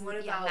 It's And what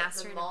yeah, about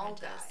master the and Maul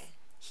apprentice. guy?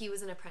 He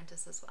was an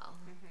apprentice as well.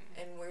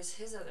 And where's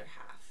his other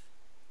half?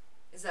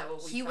 Is that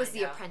what we He was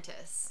find the out?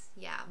 apprentice.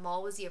 Yeah,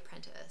 Maul was the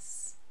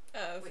apprentice.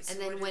 Oh, Wait, so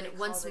And what then do when they call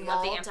once the Maul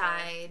other- The Emperor.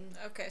 died,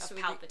 okay, Of so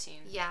Palpatine.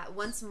 yeah,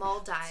 once Maul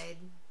died,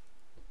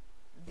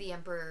 the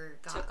Emperor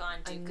got Took on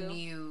a Dooku.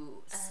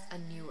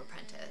 new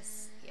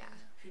apprentice. Yeah.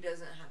 Who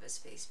doesn't have his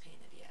face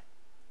painted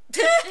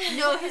yet?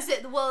 No,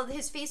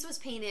 his face was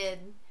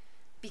painted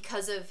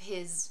because of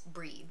his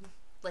breed.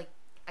 Like,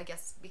 I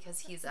guess because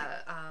he's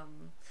a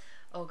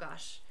oh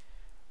gosh.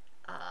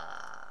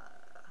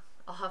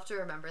 I'll have to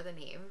remember the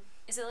name.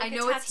 Is it like I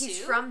know a it's tattoo? he's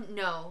from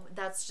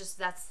that's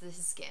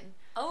his skin.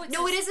 Oh, it's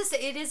No, it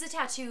is a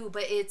tattoo,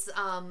 but it's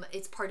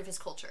part of his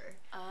culture.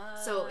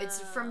 So it's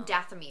from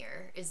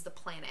Dathomir is the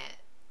planet.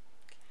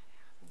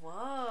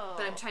 Whoa.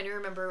 But I'm trying to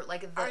remember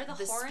like Are the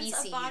horns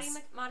species. a body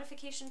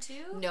modification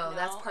too? No,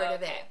 that's part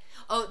of it. Okay.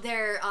 Oh,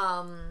 they're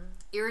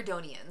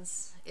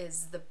Iridonians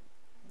is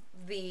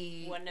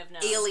the Wouldn't have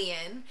known.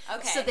 alien.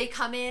 Okay. So they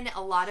come in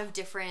a lot of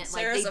different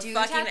Sarah's like they a do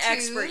fucking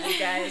tattoos. expert, you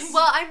guys.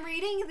 Well, I'm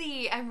reading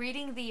the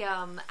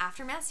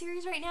Aftermath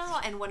series right now,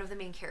 and one of the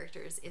main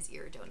characters is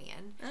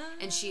Iridonian,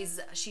 and she's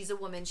a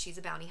woman. She's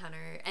a bounty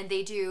hunter, and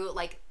they do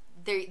like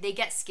they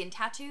get skin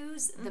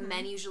tattoos. The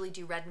men usually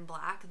do red and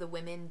black. The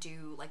women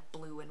do like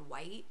blue and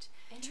white,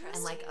 Interesting.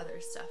 and like other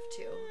stuff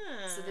too.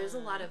 So there's a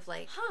lot of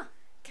like.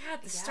 God,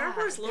 the Star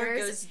Wars lore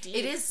goes deep.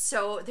 It is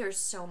there's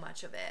so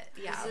much of it.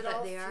 Yeah, Is it but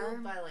all they are.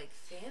 fueled by like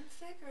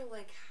fanfic or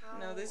like how?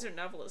 No, these are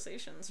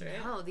novelizations,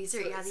 right? No, these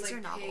are So these it's, are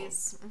like,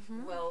 novels.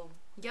 well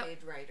Yep.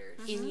 paid writers.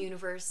 In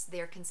universe,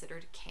 they're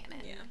considered canon.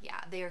 Yeah.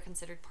 They are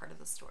considered part of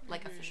the story,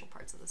 like official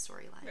parts of the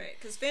storyline. Right,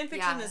 because fanfiction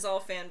Yeah. is all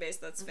fan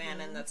based. That's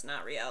fan, and that's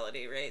not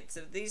reality, right?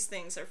 So these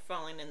things are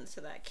falling into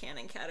that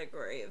canon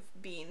category of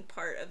being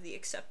part of the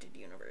accepted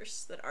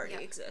universe that already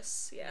Yep.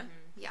 exists. Yeah.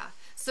 Yeah.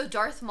 So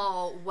Darth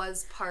Maul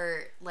was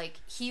part, like,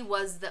 he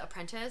was the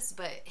apprentice,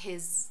 but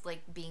his,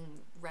 like,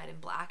 being red and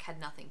black had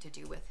nothing to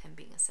do with him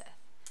being a Sith.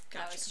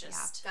 That was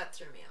just. That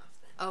threw me off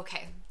then.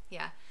 Okay.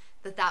 Yeah.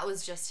 That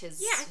was just his.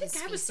 Yeah, I think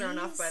his I was thrown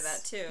off by species.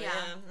 that too.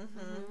 Yeah.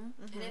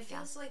 And it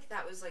feels like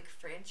that was like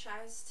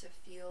franchised to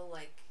feel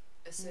like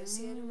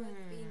associated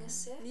with being a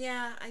Sith.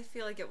 Yeah, I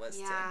feel like it was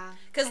Yeah. too.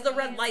 Because I the can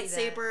red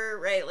see that. lightsaber,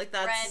 right? Like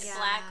that's. Red, Yeah.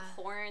 black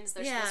horns.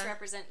 They're Yeah. supposed to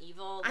represent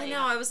evil. I Like,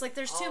 know. I was like,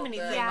 there's too All many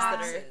the things Yeah. that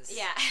are. boxes.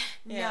 Yeah.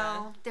 Yeah.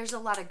 No, there's a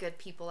lot of good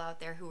people out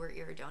there who are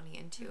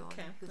Iridonian too,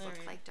 Okay, who look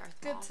alright. like Darth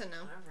Maul. Good to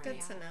know. Alright.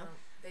 Good to know. Well,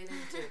 they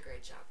didn't do a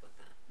great job with that.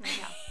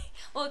 Yeah.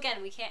 Well,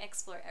 again, we can't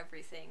explore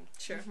everything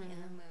Sure.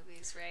 in the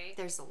movies, right?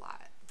 There's a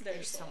lot.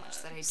 There's so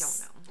much that I don't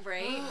know.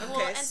 Right. Okay,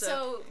 Well, and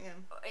so-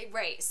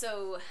 right.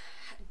 So,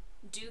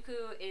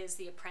 Dooku is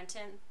the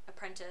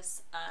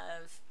apprentice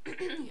of The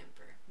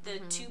Emperor. the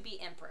to-be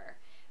emperor,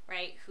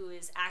 right? Who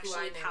is Who I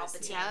actually know as the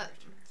Palpatine. Yeah.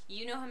 Emperor.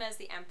 You know him as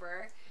the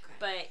Emperor, Okay.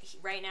 but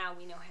right now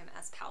we know him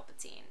as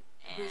Palpatine.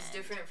 And Who's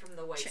different from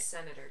the white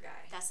senator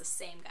guy? That's the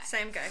same guy.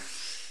 Same guy.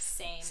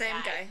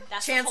 Same guy.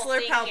 That's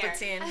Chancellor the whole thing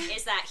Palpatine. Here,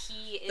 is that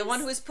he is The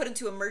one who was put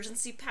into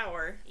emergency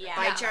power Yeah.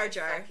 by Yeah. Jar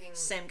Jar. Fucking-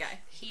 Same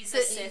guy. he's The,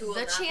 a Sith. who will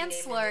the not be named in this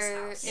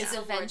Chancellor house. is Yeah.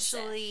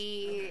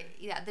 eventually,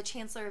 the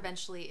Chancellor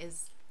eventually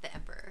is the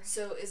Emperor.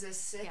 So is a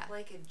Sith Yeah.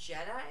 like a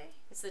Jedi?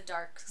 It's the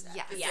dark side.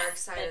 Yeah. The Yeah, dark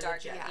side the of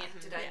dark- the Jedi. yeah.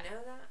 Did I Yeah.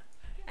 know that?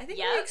 I think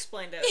Yep. we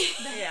explained it.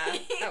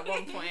 Yeah, at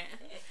one point.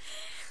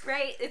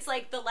 Right? It's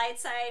like the light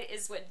side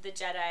is what the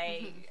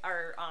Jedi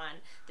are on.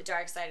 The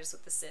dark side is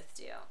what the Sith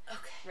do.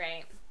 Okay.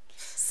 Right?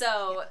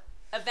 So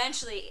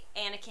eventually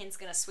Anakin's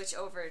gonna switch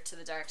over to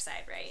the dark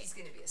side, right? He's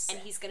gonna be a Sith.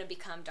 And he's gonna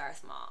become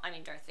Darth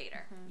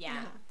Vader.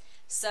 Yeah.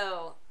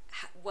 So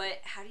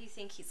how do you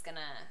think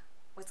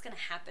what's gonna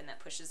happen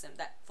that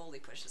fully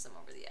pushes him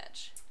over the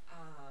edge?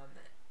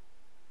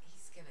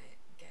 He's gonna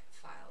get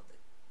filed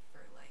for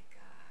like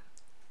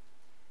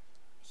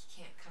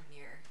he can't come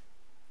near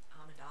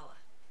Amidala.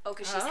 Oh,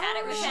 because she's had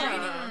it with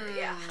him?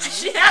 Yeah.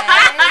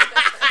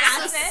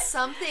 That's it?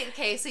 Something.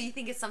 Okay, so you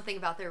think it's something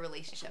about their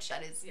relationship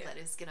that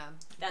is gonna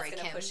That's break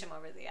gonna him. push him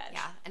over the edge.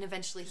 Yeah, and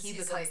eventually he He's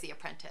becomes like- the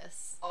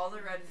apprentice. All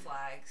the red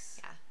flags.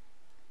 Yeah.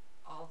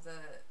 All the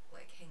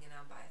like hanging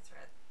on by a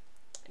thread.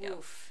 Yep.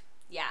 Oof.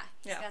 Yeah.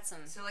 He's Yeah. got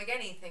some. So like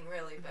anything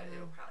really, but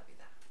it'll probably be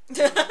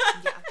that.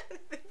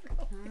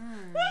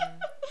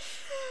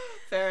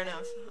 Fair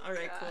enough. All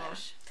right,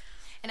 Gosh.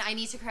 And I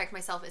need to correct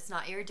myself. It's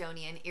not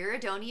Iridonian.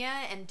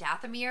 Iridonia and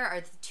Dathomir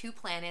are the two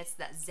planets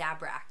that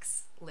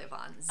Zabraks live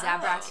on.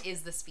 Zabrak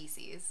is the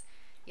species.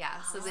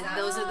 Yeah. So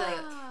those are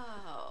the.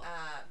 Oh.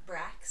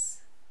 Brax.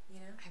 You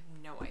know, I have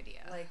no idea.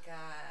 like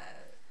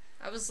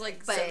I was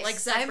like, But like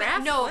I'm-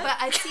 Zabraf? no, What? but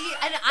I see,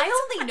 and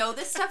I only know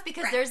this stuff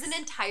because there's an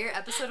entire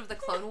episode of the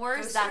Clone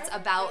Wars Ghost that's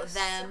Rider? about Ghost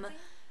them,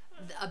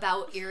 something?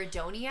 about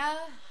Iridonia,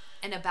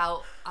 and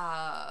about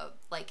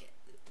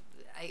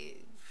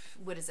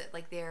what is it?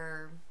 Like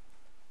they're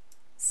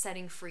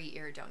setting free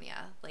Iridonia.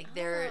 Like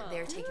they're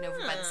taken over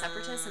by the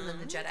Separatists, and then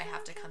the Jedi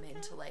have to come in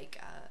to like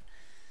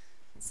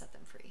set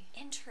them free.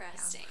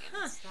 Interesting. So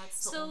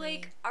that's the So, only-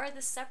 like, are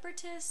the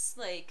Separatists,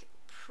 like,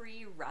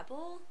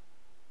 pre-rebel,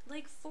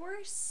 like,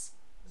 force?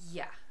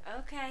 yeah,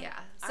 Okay. yeah.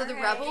 So the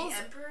Alright. rebels, the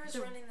Emperor's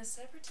running the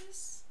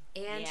Separatists.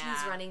 and Yeah.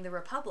 he's running the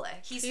Republic.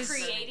 He's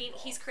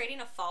creating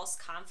a false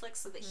conflict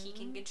so that he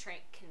can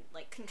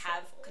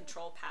have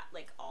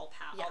all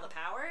the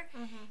power,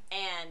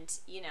 and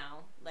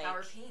like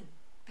Power Peen.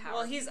 power.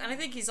 Well, and I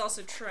think he's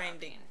also trying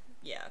to,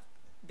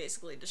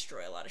 basically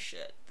destroy a lot of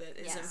shit that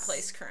is in Yes.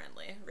 place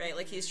currently, right?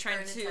 Like he's trying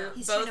Burn it to down.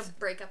 He's both. trying to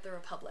break up the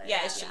Republic.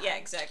 Yeah,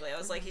 exactly. I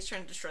was like, he's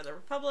trying to destroy the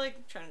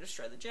Republic, trying to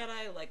destroy the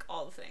Jedi, like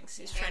all the things.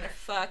 He's trying to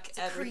fuck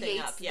everything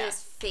creates up. Yeah.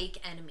 this fake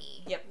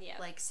enemy. Yep. Yeah.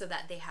 Like so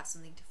that they have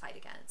something to fight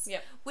against.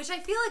 Yep. Which I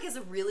feel like is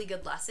a really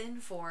good lesson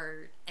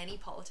for any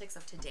politics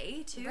of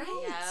today too. Right.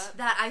 Yeah.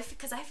 That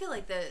because I feel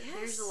like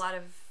there's a lot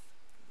of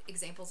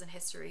examples in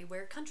history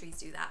where countries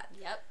do that.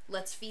 Yep.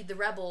 Let's feed the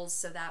rebels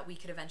so that we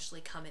could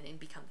eventually come in and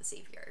become the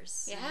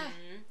saviors. Yeah.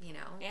 You know.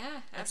 Yeah.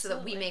 Like, so that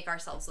we Absolutely. make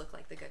ourselves look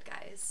like the good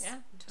guys. Yeah.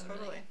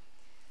 Totally.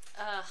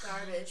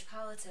 Garbage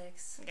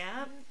politics.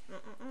 Yeah.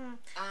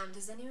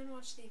 Does anyone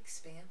watch The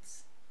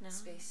Expanse? No.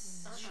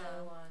 space show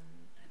on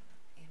I don't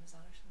know,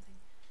 Amazon or something.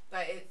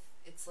 But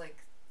it's like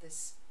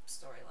this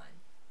storyline.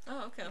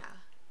 Oh, okay. Yeah.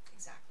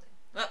 Exactly.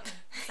 Oh.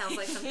 Sounds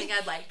like something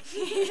I'd like.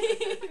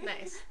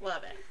 Nice.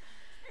 Love it.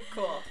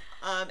 Cool.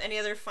 Any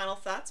other final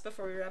thoughts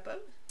before we wrap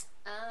up?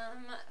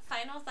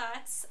 Final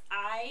thoughts.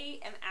 I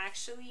am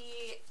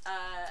actually,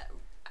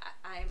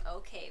 I'm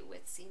okay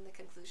with seeing the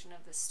conclusion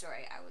of this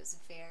story. I was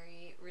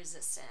very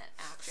resistant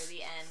after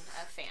the end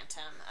of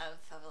Phantom of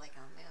like,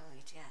 oh man,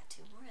 we got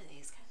 2 more of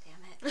these, god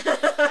damn it.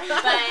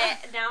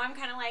 But now I'm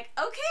kind of like,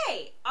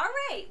 okay, all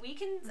right, we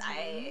can,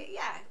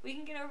 we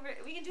can get over it.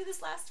 We can do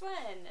this last one,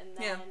 and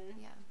then,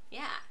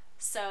 yeah.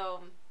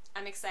 So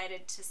I'm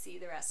excited to see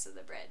the rest of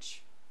the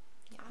bridge.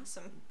 Yeah.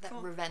 Awesome. That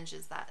Cool. revenge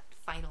is that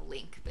final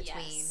link between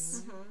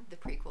Yes. the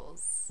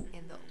prequels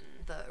and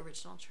the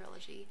original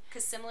trilogy.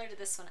 Because similar to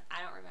this one,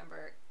 I don't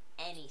remember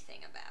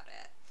anything about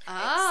it. Oh.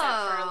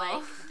 Except for,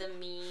 like, the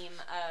meme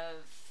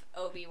of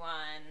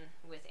Obi-Wan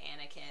with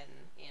Anakin,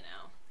 you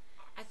know.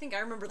 I think I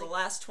remember the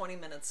last 20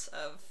 minutes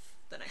of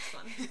the next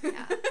one.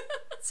 Yeah.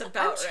 It's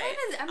about right.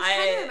 I'm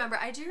trying to remember.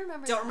 I do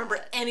remember Don't that.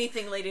 remember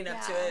anything leading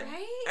up to Yeah. it.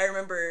 Right? I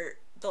remember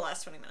the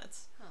last 20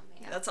 minutes. Oh,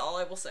 man. That's all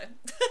I will say.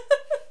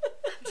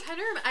 I'm trying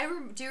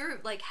to do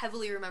like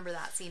heavily remember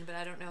that scene, but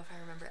I don't know if I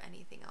remember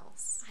anything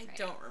else. I Right.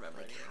 don't remember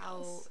Like anything how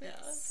else. it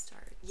Yeah.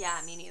 starts.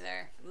 Yeah, me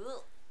neither.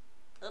 Ugh.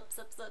 Oops.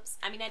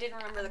 I mean, I didn't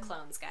remember the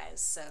clones,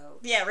 guys, so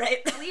Yeah,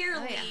 right?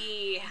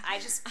 clearly I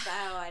just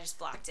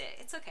blocked it.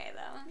 It's okay,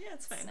 though. Yeah,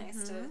 it's fine. It's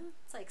nice to,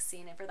 it's like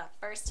seeing it for the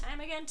first time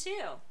again,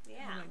 too.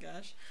 Yeah. Oh my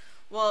gosh.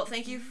 Well,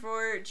 thank you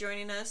for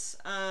joining us.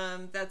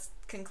 That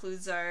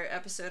concludes our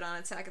episode on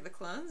Attack of the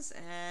Clones,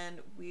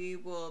 and we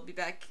will be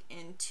back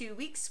in 2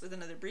 weeks with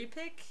another Brie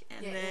pick,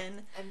 and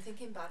then I'm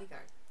thinking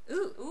Bodyguard.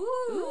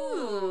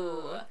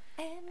 Ooh.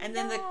 and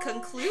then the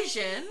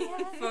conclusion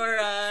for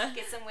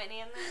Get some Whitney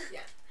in there.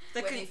 Yeah.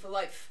 the Whitney for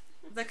life.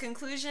 the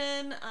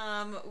conclusion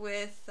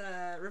with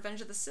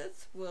Revenge of the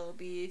Sith will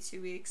be 2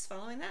 weeks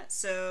following that.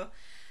 So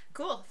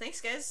cool.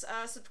 Thanks, guys.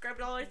 Subscribe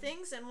to all our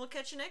things, and we'll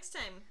catch you next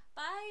time.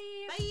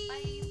 Bye.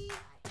 Bye.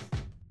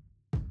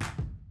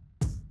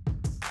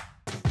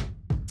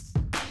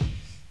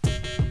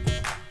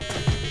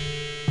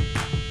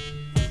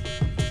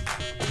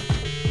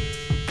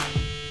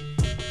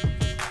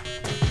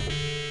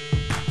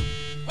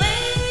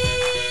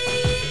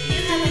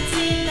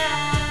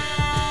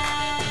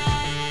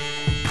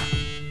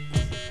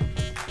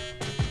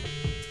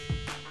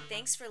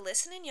 Thanks for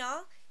listening,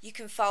 y'all. You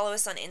can follow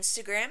us on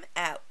Instagram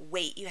at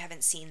Wait You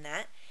Haven't Seen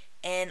That,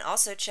 and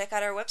also check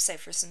out our website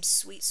for some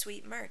sweet,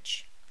 sweet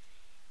merch.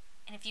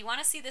 And if you want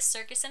to see this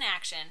circus in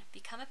action,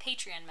 become a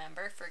Patreon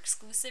member for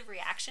exclusive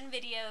reaction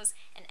videos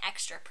and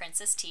extra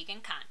Princess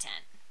Tegan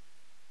content.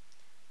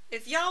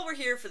 If y'all were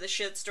here for the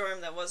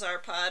shitstorm that was our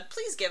pod,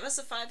 please give us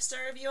a 5-star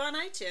review on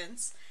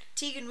iTunes.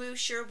 Tegan Wu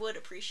sure would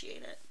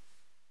appreciate it.